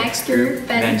welcome the next group,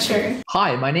 Venture.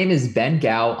 Hi, my name is Ben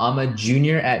Gao. I'm a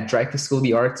junior at Dreyfus School of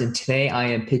the Arts, and today I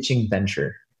am pitching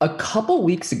Venture. A couple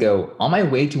weeks ago, on my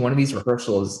way to one of these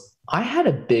rehearsals, I had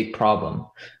a big problem.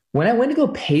 When I went to go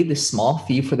pay the small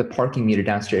fee for the parking meter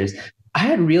downstairs, I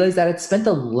had realized that I'd spent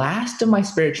the last of my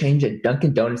spare change at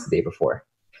Dunkin' Donuts the day before.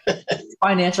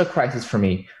 Financial crisis for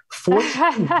me.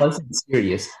 Fortunately, it wasn't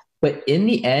serious, but in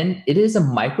the end, it is a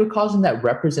microcosm that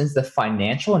represents the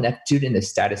financial ineptitude in the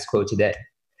status quo today.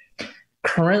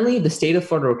 Currently, the state of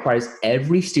Florida requires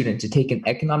every student to take an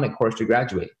economic course to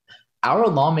graduate. Our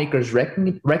lawmakers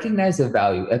recognize the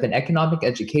value of an economic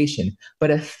education, but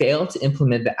have failed to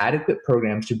implement the adequate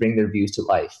programs to bring their views to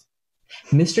life.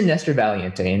 Mr. Nestor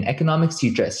Valiente, an economics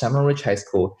teacher at Summer Ridge High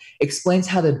School, explains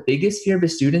how the biggest fear of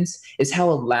his students is how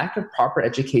a lack of proper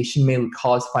education may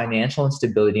cause financial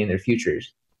instability in their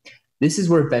futures. This is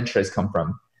where Venture has come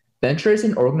from. Venture is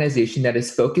an organization that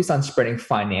is focused on spreading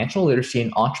financial literacy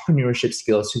and entrepreneurship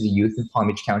skills to the youth in Palm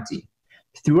Beach County.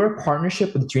 Through our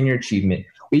partnership with Junior Achievement,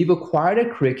 we've acquired a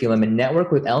curriculum and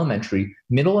network with elementary,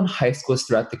 middle, and high schools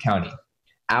throughout the county.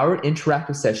 Our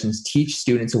interactive sessions teach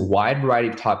students a wide variety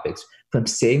of topics, from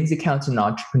savings accounts and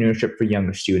entrepreneurship for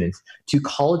younger students to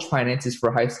college finances for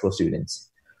high school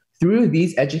students. Through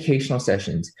these educational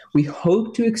sessions, we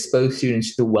hope to expose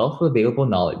students to the wealth of available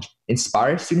knowledge,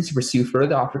 inspire students to pursue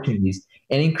further opportunities,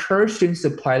 and encourage students to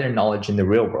apply their knowledge in the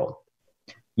real world.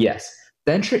 Yes,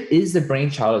 Venture is the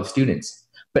brainchild of students,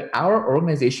 but our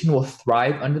organization will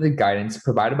thrive under the guidance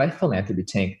provided by Philanthropy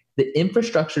Tank, the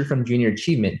infrastructure from Junior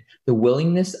Achievement, the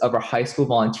willingness of our high school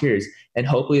volunteers, and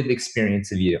hopefully the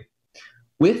experience of you.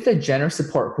 With the generous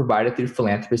support provided through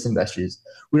Philanthropist Investors,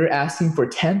 we are asking for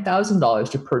 $10,000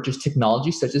 to purchase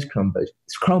technology such as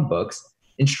Chromebooks,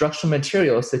 instructional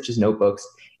materials such as notebooks,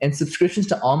 and subscriptions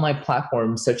to online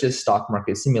platforms such as stock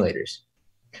market simulators.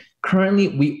 Currently,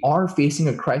 we are facing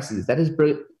a crisis that has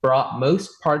brought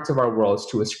most parts of our worlds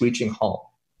to a screeching halt.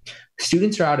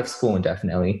 Students are out of school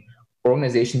indefinitely,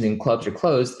 organizations and clubs are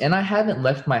closed, and I haven't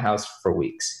left my house for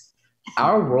weeks.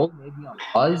 Our world may be on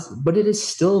pause, but it is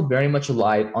still very much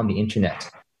alive on the internet.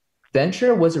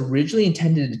 Venture was originally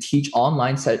intended to teach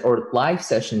online or live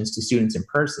sessions to students in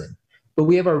person, but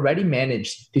we have already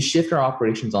managed to shift our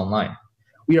operations online.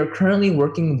 We are currently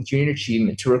working with Junior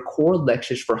Achievement to record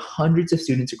lectures for hundreds of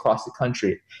students across the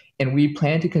country, and we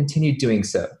plan to continue doing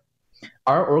so.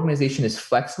 Our organization is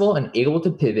flexible and able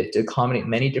to pivot to accommodate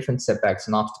many different setbacks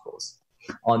and obstacles.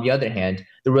 On the other hand,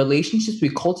 the relationships we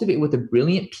cultivate with the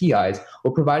brilliant PIs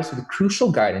will provide us with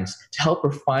crucial guidance to help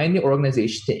refine the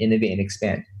organization to innovate and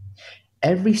expand.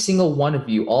 Every single one of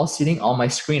you, all sitting on my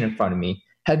screen in front of me,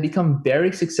 have become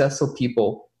very successful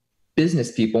people,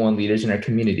 business people, and leaders in our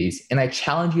communities, and I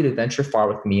challenge you to venture far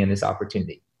with me in this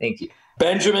opportunity. Thank you.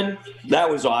 Benjamin,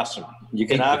 that was awesome. You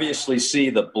can obviously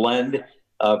see the blend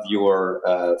of your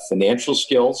financial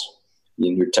skills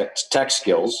and your tech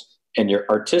skills and your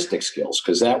artistic skills,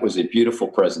 because that was a beautiful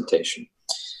presentation.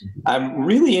 I'm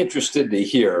really interested to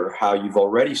hear how you've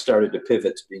already started to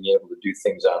pivot to being able to do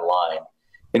things online.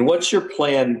 And what's your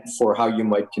plan for how you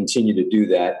might continue to do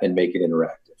that and make it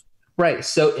interactive? Right.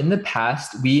 So in the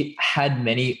past, we had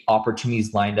many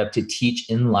opportunities lined up to teach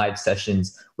in live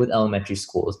sessions with elementary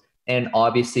schools. And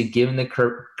obviously, given the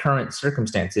current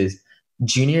circumstances,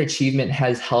 Junior Achievement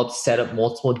has helped set up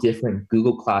multiple different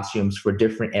Google Classrooms for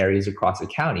different areas across the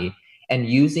county. And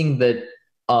using the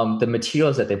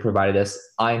materials that they provided us,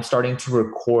 I'm starting to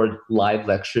record live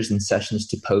lectures and sessions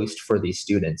to post for these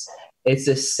students. It's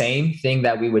the same thing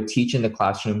that we would teach in the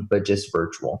classroom, but just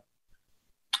virtual.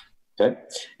 Okay.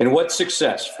 And what's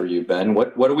success for you, Ben?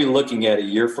 What are we looking at a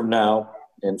year from now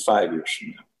and 5 years from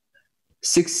now?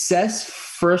 Success,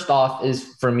 first off,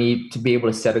 is for me to be able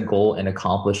to set a goal and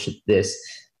accomplish this.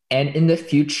 And in the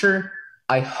future,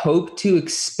 I hope to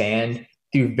expand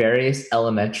through various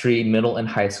elementary, middle, and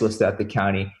high schools throughout the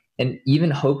county, and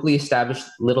even hopefully establish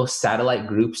little satellite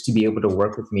groups to be able to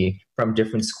work with me from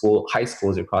different high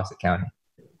schools across the county.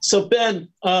 So Ben,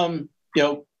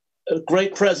 a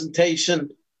great presentation.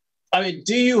 I mean,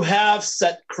 do you have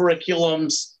set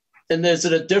curriculums And is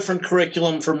it a different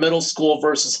curriculum for middle school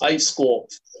versus high school?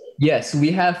 Yes,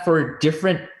 we have for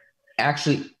different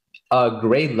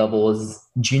grade levels.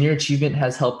 Junior Achievement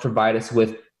has helped provide us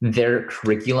with their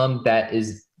curriculum that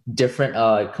is different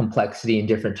complexity and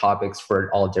different topics for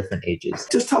all different ages.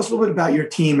 Just tell us a little bit about your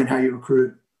team and how you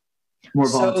recruit more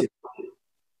volunteers.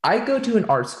 I go to an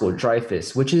art school,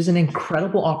 Dreyfus, which is an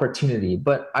incredible opportunity,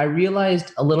 but I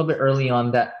realized a little bit early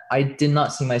on that I did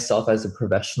not see myself as a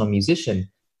professional musician,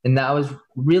 and that I was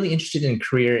really interested in a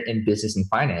career in business and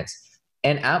finance.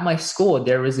 And at my school,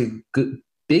 there was a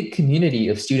big community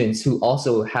of students who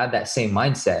also had that same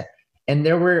mindset. And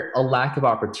there were a lack of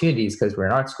opportunities because we're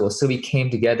in art school. So we came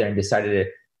together and decided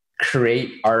to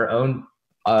create our own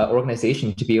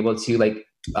organization to be able to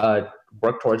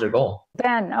work towards our goal.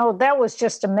 Ben, that was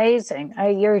just amazing.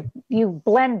 You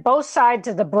blend both sides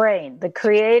of the brain, the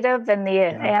creative and the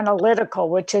analytical,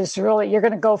 which is really, you're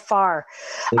going to go far.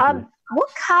 What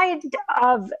kind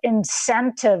of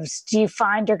incentives do you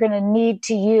find you're going to need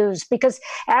to use? Because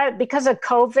of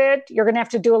COVID, you're going to have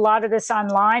to do a lot of this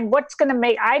online. What's going to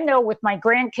make, I know with my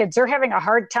grandkids, they're having a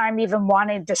hard time even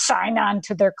wanting to sign on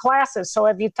to their classes. So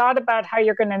have you thought about how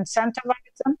you're going to incentivize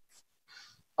them?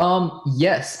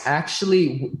 Yes,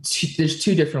 actually, there's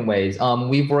two different ways.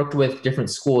 We've worked with different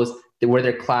schools where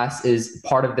their class is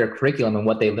part of their curriculum and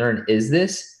what they learn is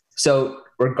this. So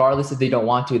regardless if they don't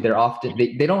want to, they're often,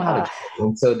 they don't have a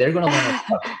choice. So they're going to learn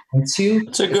stuff. And two,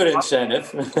 it's a good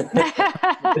incentive.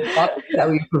 The topics that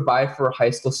we provide for high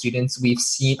school students we've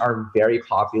seen are very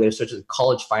popular, such as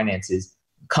college finances.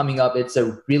 Coming up, it's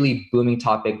a really booming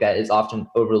topic that is often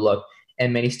overlooked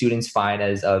and many students find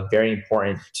as very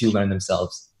important to learn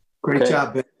themselves. Great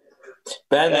job, Ben.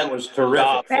 Ben, that was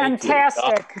terrific.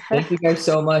 Fantastic. Thank you guys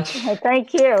so much.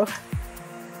 Thank you.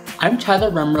 I'm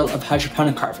Tyler Remrell of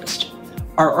Hydroponic Harvest.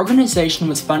 Our organization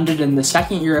was funded in the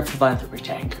second year of Philanthropy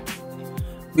Tank.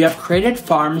 We have created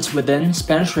farms within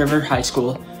Spanish River High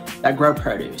School that grow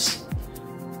produce.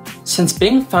 Since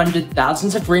being funded,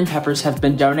 thousands of green peppers have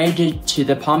been donated to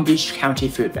the Palm Beach County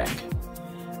Food Bank.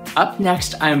 Up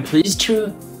next, I am pleased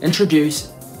to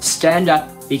introduce Stand Up,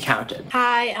 Be Counted.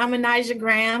 Hi, I'm Anijah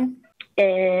Graham.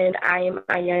 And I am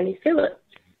Ayani Phillips.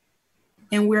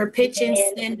 And we're pitching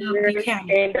Stand Up,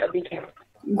 Be Counted.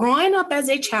 Growing up as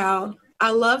a child, I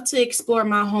loved to explore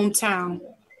my hometown.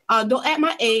 Although at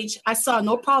my age, I saw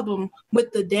no problem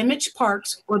with the damaged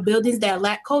parks or buildings that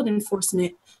lacked code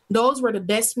enforcement. Those were the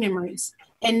best memories.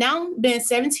 And now, being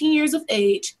 17 years of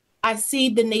age, I see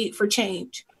the need for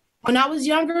change. When I was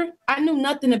younger, I knew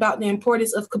nothing about the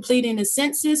importance of completing the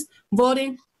census,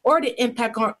 voting, or the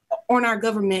impact on our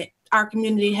government our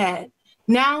community had.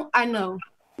 Now I know.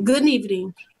 Good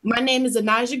evening. My name is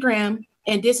Anijah Graham,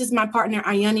 and this is my partner,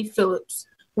 Ayani Phillips.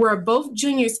 We're both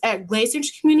juniors at Glacier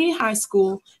Community High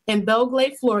School in Belle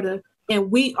Glade, Florida,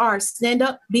 and we are Stand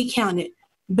Up, Be Counted,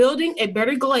 building a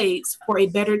better Glades for a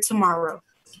better tomorrow.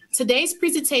 Today's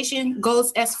presentation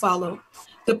goes as follows.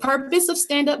 The purpose of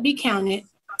Stand Up, Be Counted,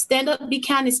 Stand Up, Be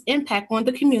Counted's impact on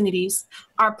the communities,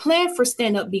 our plan for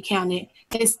Stand Up, Be Counted,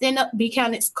 and Stand Up, Be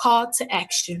Counted's call to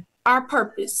action. Our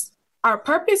purpose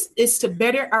is to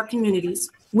better our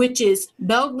communities, which is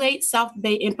Belle Glade, South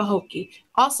Bay, and Pahokee,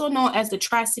 also known as the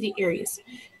Tri-City areas.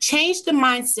 Change the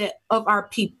mindset of our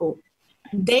people.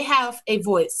 They have a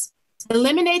voice.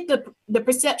 Eliminate the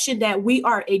perception that we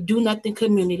are a do-nothing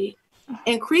community.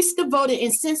 Increase the voting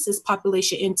and census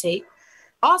population intake.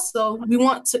 Also, we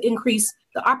want to increase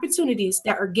the opportunities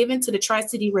that are given to the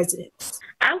Tri-City residents.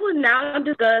 I will now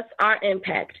discuss our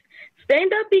impact.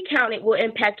 Stand Up, Be Counted will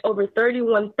impact over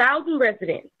 31,000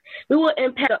 residents. We will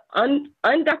impact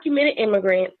undocumented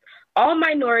immigrants, all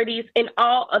minorities, and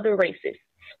all other races.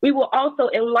 We will also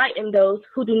enlighten those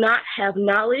who do not have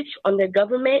knowledge on their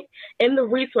government and the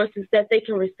resources that they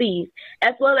can receive,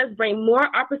 as well as bring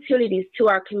more opportunities to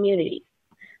our communities.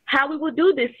 How we will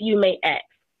do this, you may ask?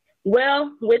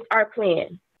 Well, with our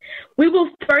plan. We will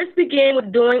first begin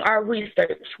with doing our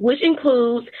research, which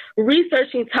includes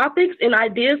researching topics and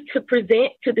ideas to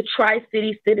present to the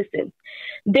Tri-City citizens.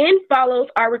 Then follows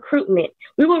our recruitment.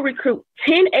 We will recruit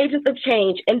 10 agents of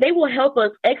change, and they will help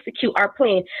us execute our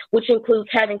plan, which includes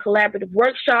having collaborative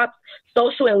workshops,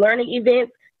 social and learning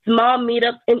events, small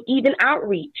meetups, and even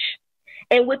outreach.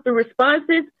 And with the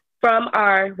responses from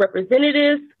our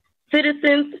representatives,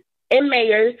 citizens, and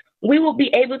mayors, we will be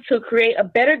able to create a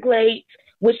better Glades,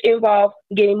 which involves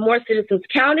getting more citizens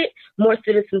counted, more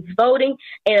citizens voting,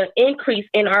 and an increase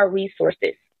in our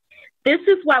resources. This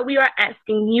is why we are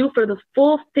asking you for the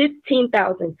full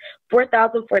 $15,000,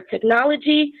 $4,000 for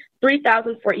technology,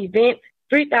 $3,000 for events,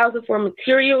 $3,000 for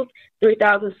materials,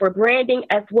 $3,000 for branding,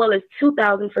 as well as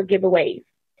 $2,000 for giveaways.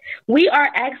 We are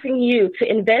asking you to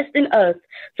invest in us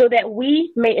so that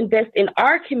we may invest in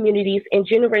our communities and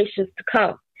generations to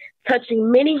come,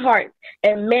 touching many hearts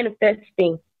and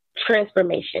manifesting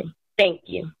transformation. Thank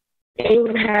you.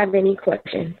 Anyone have any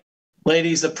questions?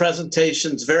 Ladies, the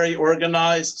presentation's very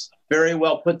organized, very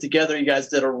well put together. You guys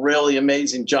did a really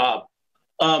amazing job.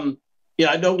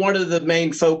 I know one of the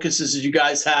main focuses you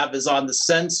guys have is on the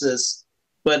census,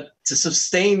 but to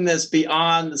sustain this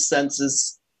beyond the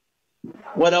census,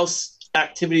 what else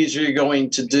activities are you going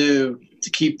to do to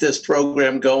keep this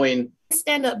program going?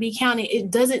 Stand Up, Be Counted, it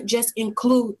doesn't just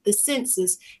include the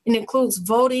census. It includes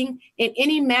voting and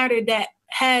any matter that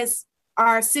has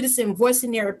our citizen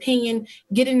voicing their opinion,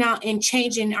 getting out and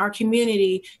changing our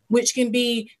community, which can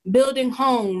be building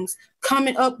homes,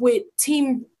 coming up with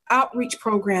team outreach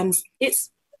programs.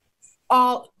 It's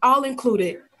all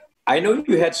included. I know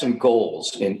you had some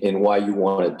goals in why you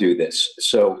want to do this.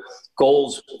 So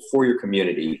goals for your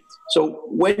community. So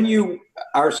when you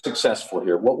are successful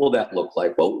here, what will that look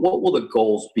like? What will the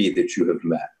goals be that you have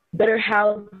met? Better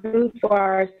housing for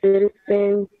our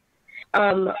citizens,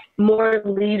 more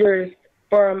leaders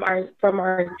from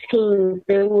our teams.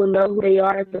 They will know who they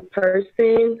are as a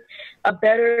person, a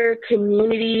better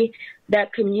community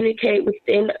that communicate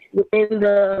within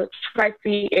the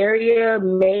Tri-City area.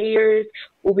 Mayors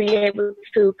will be able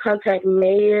to contact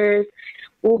mayors.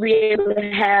 We'll be able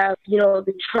to have,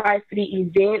 the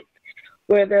Tri-City events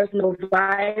where there's no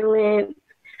violence,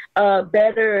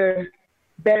 better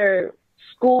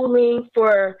schooling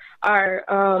for our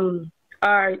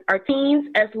teens,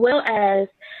 as well as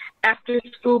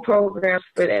after-school programs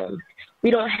for them. We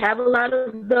don't have a lot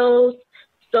of those,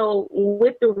 so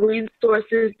with the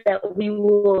resources that we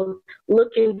will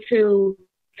look into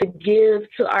to give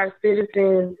to our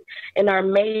citizens and our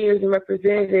mayors and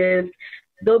representatives,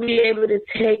 they'll be able to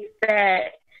take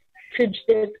that to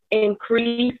just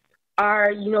increase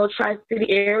our, Tri-City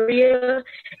area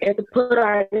and to put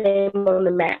our name on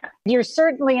the map. You're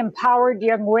certainly empowered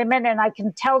young women, and I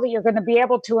can tell that you're going to be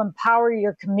able to empower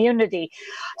your community.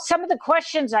 Some of the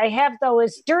questions I have, though,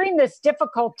 is during this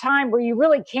difficult time where you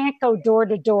really can't go door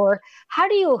to door, how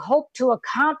do you hope to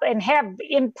accomplish and have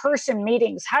in-person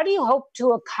meetings? How do you hope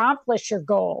to accomplish your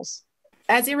goals?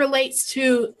 As it relates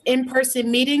to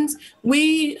in-person meetings,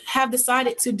 we have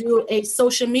decided to do a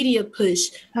social media push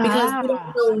because we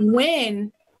don't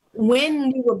know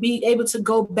when we will be able to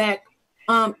go back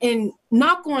and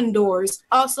knock on doors.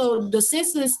 Also, the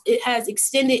census, it has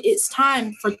extended its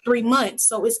time for 3 months,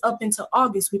 so it's up until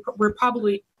August. We're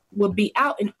probably will be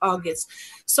out in August.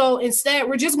 So instead,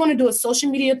 we're just going to do a social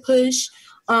media push,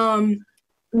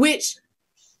 which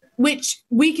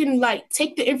we can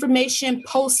take the information,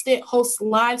 post it, host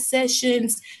live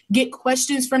sessions, get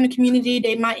questions from the community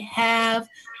they might have.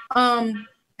 And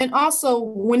also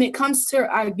when it comes to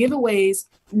our giveaways,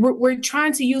 we're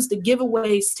trying to use the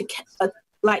giveaways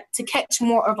to catch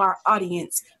more of our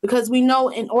audience, because we know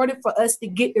in order for us to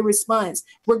get the response,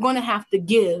 we're going to have to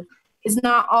give. It's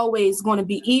not always going to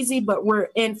be easy, but we're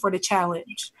in for the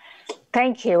challenge.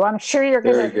 Thank you. I'm sure you're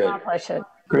going to accomplish it.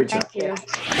 Great job. Thank you.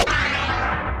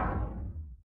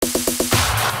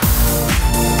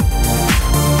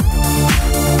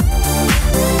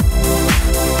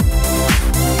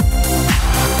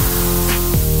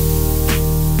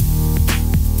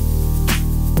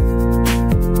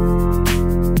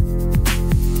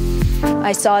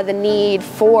 I saw the need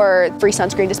for free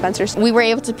sunscreen dispensers. We were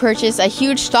able to purchase a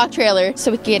huge stock trailer so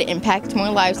we could impact more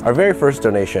lives. Our very first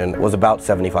donation was about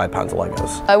 75 pounds of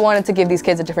Legos. I wanted to give these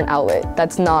kids a different outlet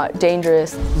that's not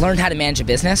dangerous. Learned how to manage a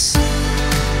business.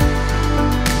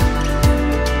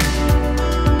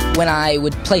 When I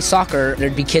would play soccer,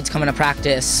 there'd be kids coming to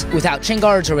practice without shin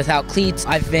guards or without cleats.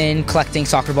 I've been collecting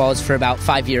soccer balls for about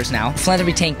 5 years now.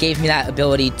 Philanthropy Tank gave me that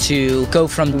ability to go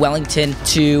from Wellington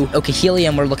to Okehili,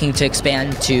 and we're looking to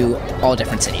expand to all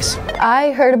different cities.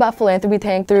 I heard about Philanthropy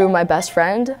Tank through my best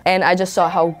friend, and I just saw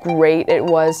how great it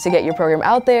was to get your program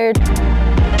out there.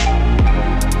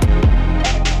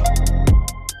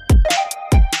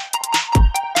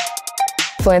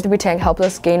 Philanthropy Tank helped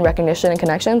us gain recognition and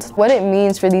connections. What it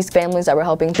means for these families that we're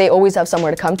helping, they always have somewhere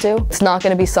to come to. It's not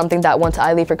going to be something that once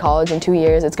I leave for college in 2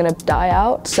 years, it's going to die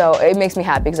out. So it makes me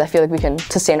happy because I feel like we can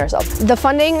sustain ourselves. The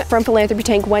funding from Philanthropy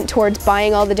Tank went towards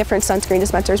buying all the different sunscreen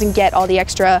dispensers and get all the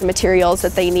extra materials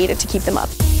that they needed to keep them up.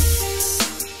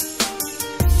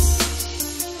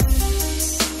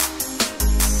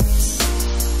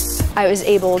 I was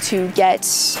able to get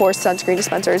 4 sunscreen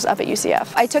dispensers up at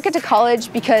UCF. I took it to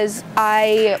college because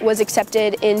I was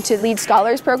accepted into the Lead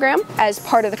Scholars program. As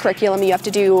part of the curriculum, you have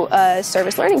to do a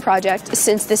service learning project.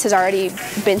 Since this has already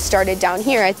been started down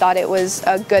here, I thought it was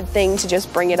a good thing to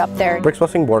just bring it up there. Bricks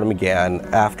Busting Boredom began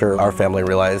after our family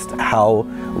realized how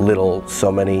little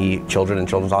so many children in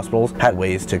children's hospitals had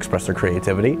ways to express their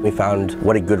creativity. We found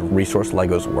what a good resource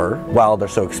Legos were. While they're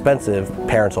so expensive,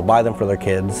 parents will buy them for their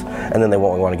kids and then they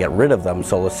won't want to get rid of them,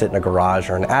 so they'll sit in a garage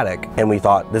or an attic. And we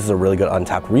thought this is a really good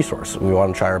untapped resource. We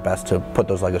want to try our best to put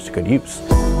those Legos to good use.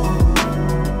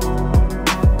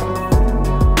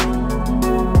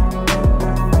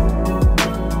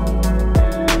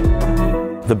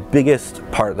 The biggest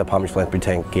part that Palm Beach Philanthropy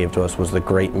Tank gave to us was the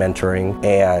great mentoring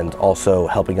and also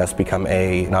helping us become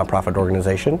a nonprofit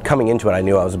organization. Coming into it, I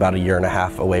knew I was about 1.5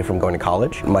 years away from going to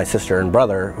college. My sister and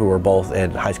brother, who were both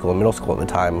in high school and middle school at the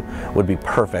time, would be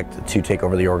perfect to take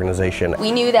over the organization.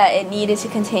 We knew that it needed to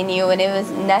continue and it was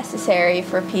necessary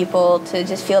for people to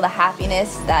just feel the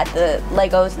happiness that the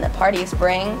Legos and the parties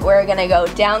bring. We're gonna go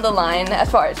down the line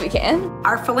as far as we can.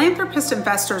 Our philanthropist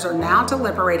investors are now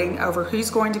deliberating over who's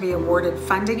going to be awarded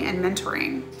funding and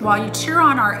mentoring. While you cheer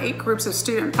on our 8 groups of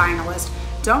student finalists,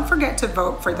 don't forget to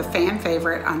vote for the fan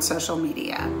favorite on social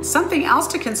media. Something else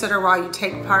to consider while you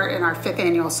take part in our 5th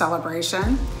annual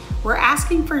celebration, we're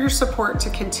asking for your support to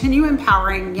continue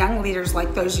empowering young leaders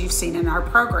like those you've seen in our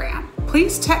program.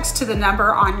 Please text to the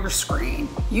number on your screen.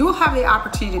 You will have the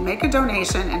opportunity to make a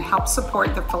donation and help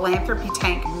support the Philanthropy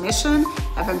Tank mission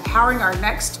of empowering our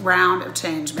next round of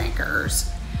change makers.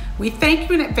 We thank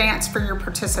you in advance for your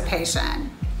participation.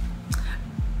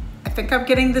 I think I'm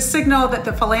getting the signal that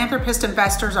the philanthropist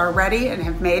investors are ready and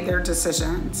have made their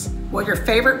decisions. Will your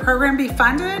favorite program be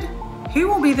funded? Who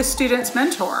will be the student's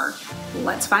mentor?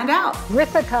 Let's find out.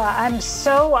 Rithika, I'm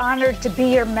so honored to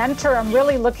be your mentor. I'm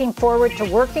really looking forward to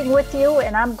working with you,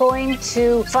 and I'm going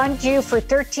to fund you for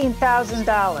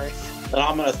 $13,000. And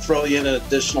I'm going to throw you in an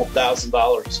additional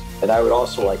 $1,000. And I would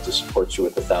also like to support you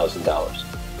with $1,000.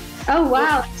 Oh,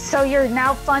 wow. So you're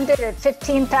now funded at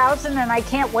 $15,000, and I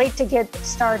can't wait to get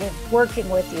started working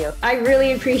with you. I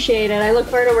really appreciate it. I look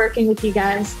forward to working with you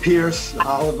guys. Pierce,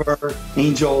 Oliver,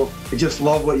 Angel, I just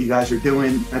love what you guys are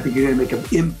doing. I think you're going to make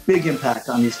a big impact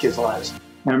on these kids' lives.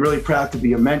 And I'm really proud to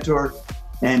be a mentor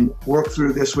and work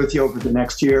through this with you over the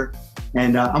next year.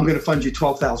 And I'm going to fund you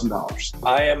 $12,000.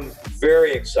 I am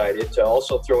very excited to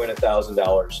also throw in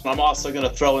 $1,000. I'm also going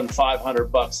to throw in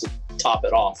 $500 to top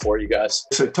it off for you guys.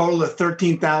 So a total of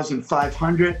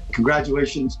 $13,500.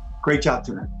 Congratulations. Great job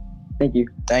tonight. Thank you.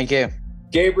 Thank you.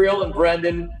 Gabriel and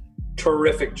Brendan,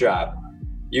 terrific job.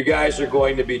 You guys are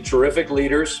going to be terrific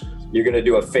leaders. You're going to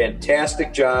do a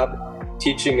fantastic job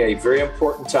teaching a very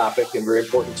important topic and very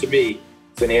important to me,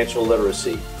 financial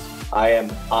literacy. I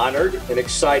am honored and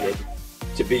excited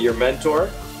to be your mentor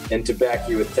and to back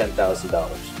you with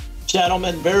 $10,000.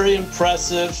 Gentlemen, very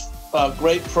impressive.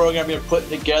 Great program you're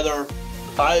putting together.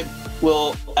 I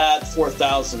will add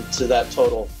 $4,000 to that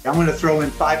total. I'm going to throw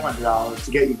in $500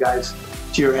 to get you guys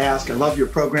to your ask. I love your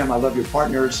program. I love your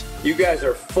partners. You guys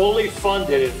are fully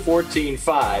funded at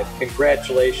 $14,500.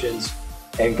 Congratulations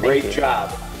and great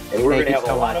job. And we're going to have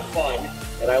a lot of fun.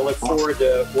 And I look forward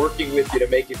to working with you to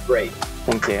make it great.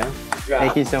 Thank you.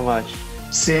 Thank you so much.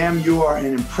 Sam, you are an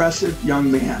impressive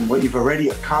young man, what you've already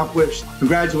accomplished.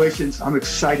 Congratulations. I'm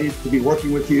excited to be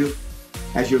working with you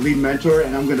as your lead mentor,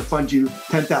 and I'm going to fund you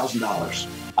 $10,000.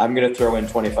 I'm going to throw in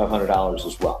 $2,500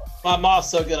 as well. I'm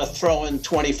also going to throw in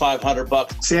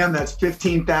 $2,500. Sam, that's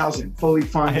 $15,000 fully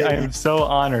funded. I am so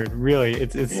honored. Really,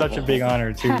 it's such a big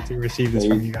honor to receive this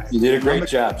from you guys. You did a great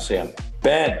job, Sam.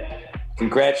 Ben,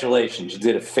 congratulations. You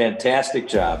did a fantastic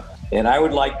job. And I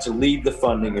would like to lead the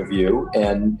funding of you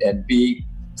and be,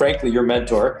 frankly, your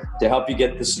mentor to help you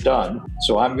get this done.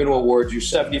 So I'm going to award you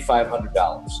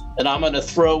 $7,500. And I'm going to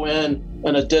throw in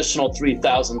an additional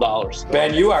 $3,000.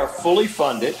 Ben, you are fully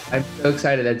funded. I'm so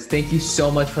excited. Thank you so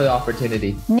much for the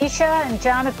opportunity. Nisha and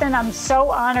Jonathan, I'm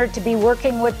so honored to be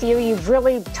working with you. You've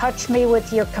really touched me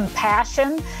with your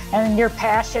compassion and your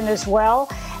passion as well.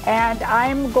 And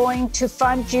I'm going to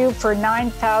fund you for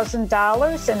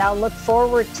 $9,000, and I'll look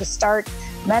forward to start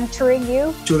mentoring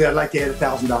you. Julie, I'd like to add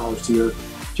 $1,000 to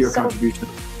your contribution.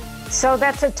 So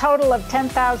that's a total of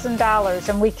 $10,000,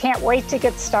 and we can't wait to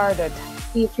get started.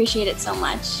 We appreciate it so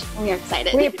much. We are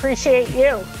excited. We appreciate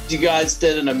you. You guys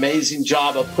did an amazing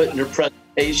job of putting your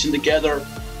presentation together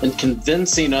and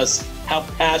convincing us how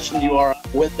passionate you are.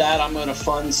 With that, I'm going to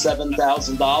fund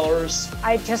 $7,000.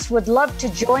 I just would love to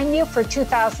join you for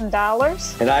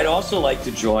 $2,000. And I'd also like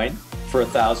to join for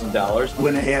 $1,000. I'm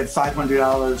going to add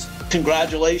 $500.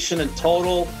 Congratulations in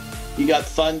total. You got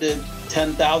funded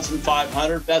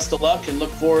 $10,500. Best of luck and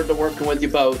look forward to working with you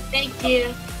both. Thank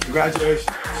you. Congratulations.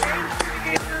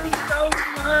 Thank you so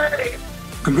much.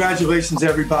 Congratulations,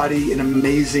 everybody. An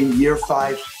amazing year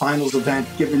 5 finals event,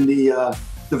 given the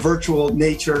virtual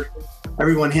nature.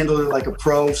 Everyone handled it like a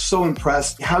pro. So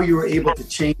impressed how you were able to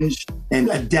change and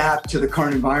adapt to the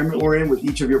current environment we're in with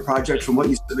each of your projects from what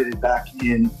you submitted back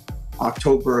in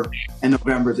October and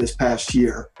November this past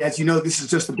year. As you know, this is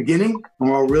just the beginning, and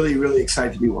we're all really, really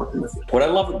excited to be working with you. What I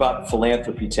love about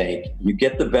Philanthropy Tank, you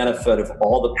get the benefit of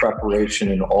all the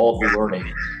preparation and all the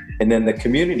learning, and then the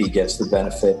community gets the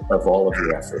benefit of all of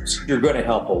your efforts. You're going to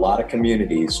help a lot of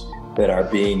communities that are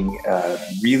being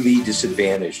really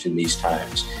disadvantaged in these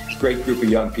times. Great group of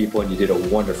young people, and you did a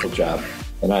wonderful job,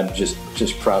 and I'm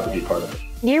just proud to be part of it.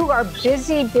 You are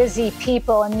busy, busy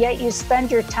people, and yet you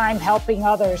spend your time helping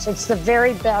others. It's the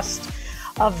very best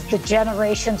of the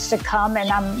generations to come, and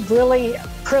I'm really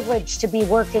privileged to be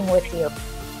working with you.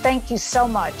 Thank you so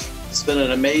much. It's been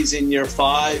an amazing year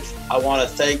 5. I want to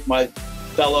thank my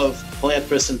fellow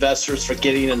Philanthropist investors for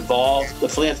getting involved, the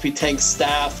Philanthropy Tank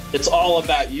staff. It's all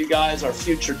about you guys, our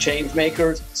future change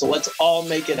makers. So let's all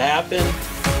make it happen.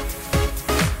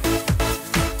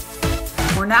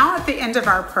 We're now at the end of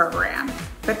our program,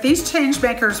 but these change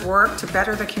makers' work to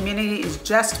better the community is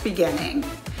just beginning.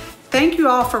 Thank you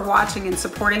all for watching and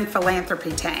supporting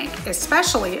Philanthropy Tank,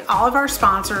 especially all of our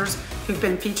sponsors who've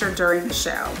been featured during the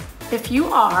show. If you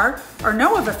are or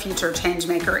know of a future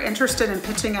changemaker interested in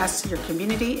pitching us your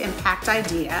community impact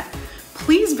idea,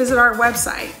 please visit our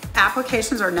website.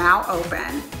 Applications are now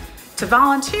open. To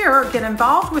volunteer or get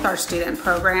involved with our student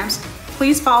programs,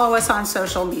 please follow us on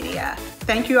social media.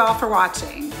 Thank you all for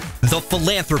watching. The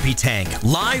Philanthropy Tank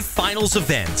Live Finals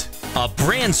Event, a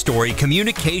Brand Story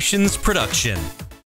Communications production.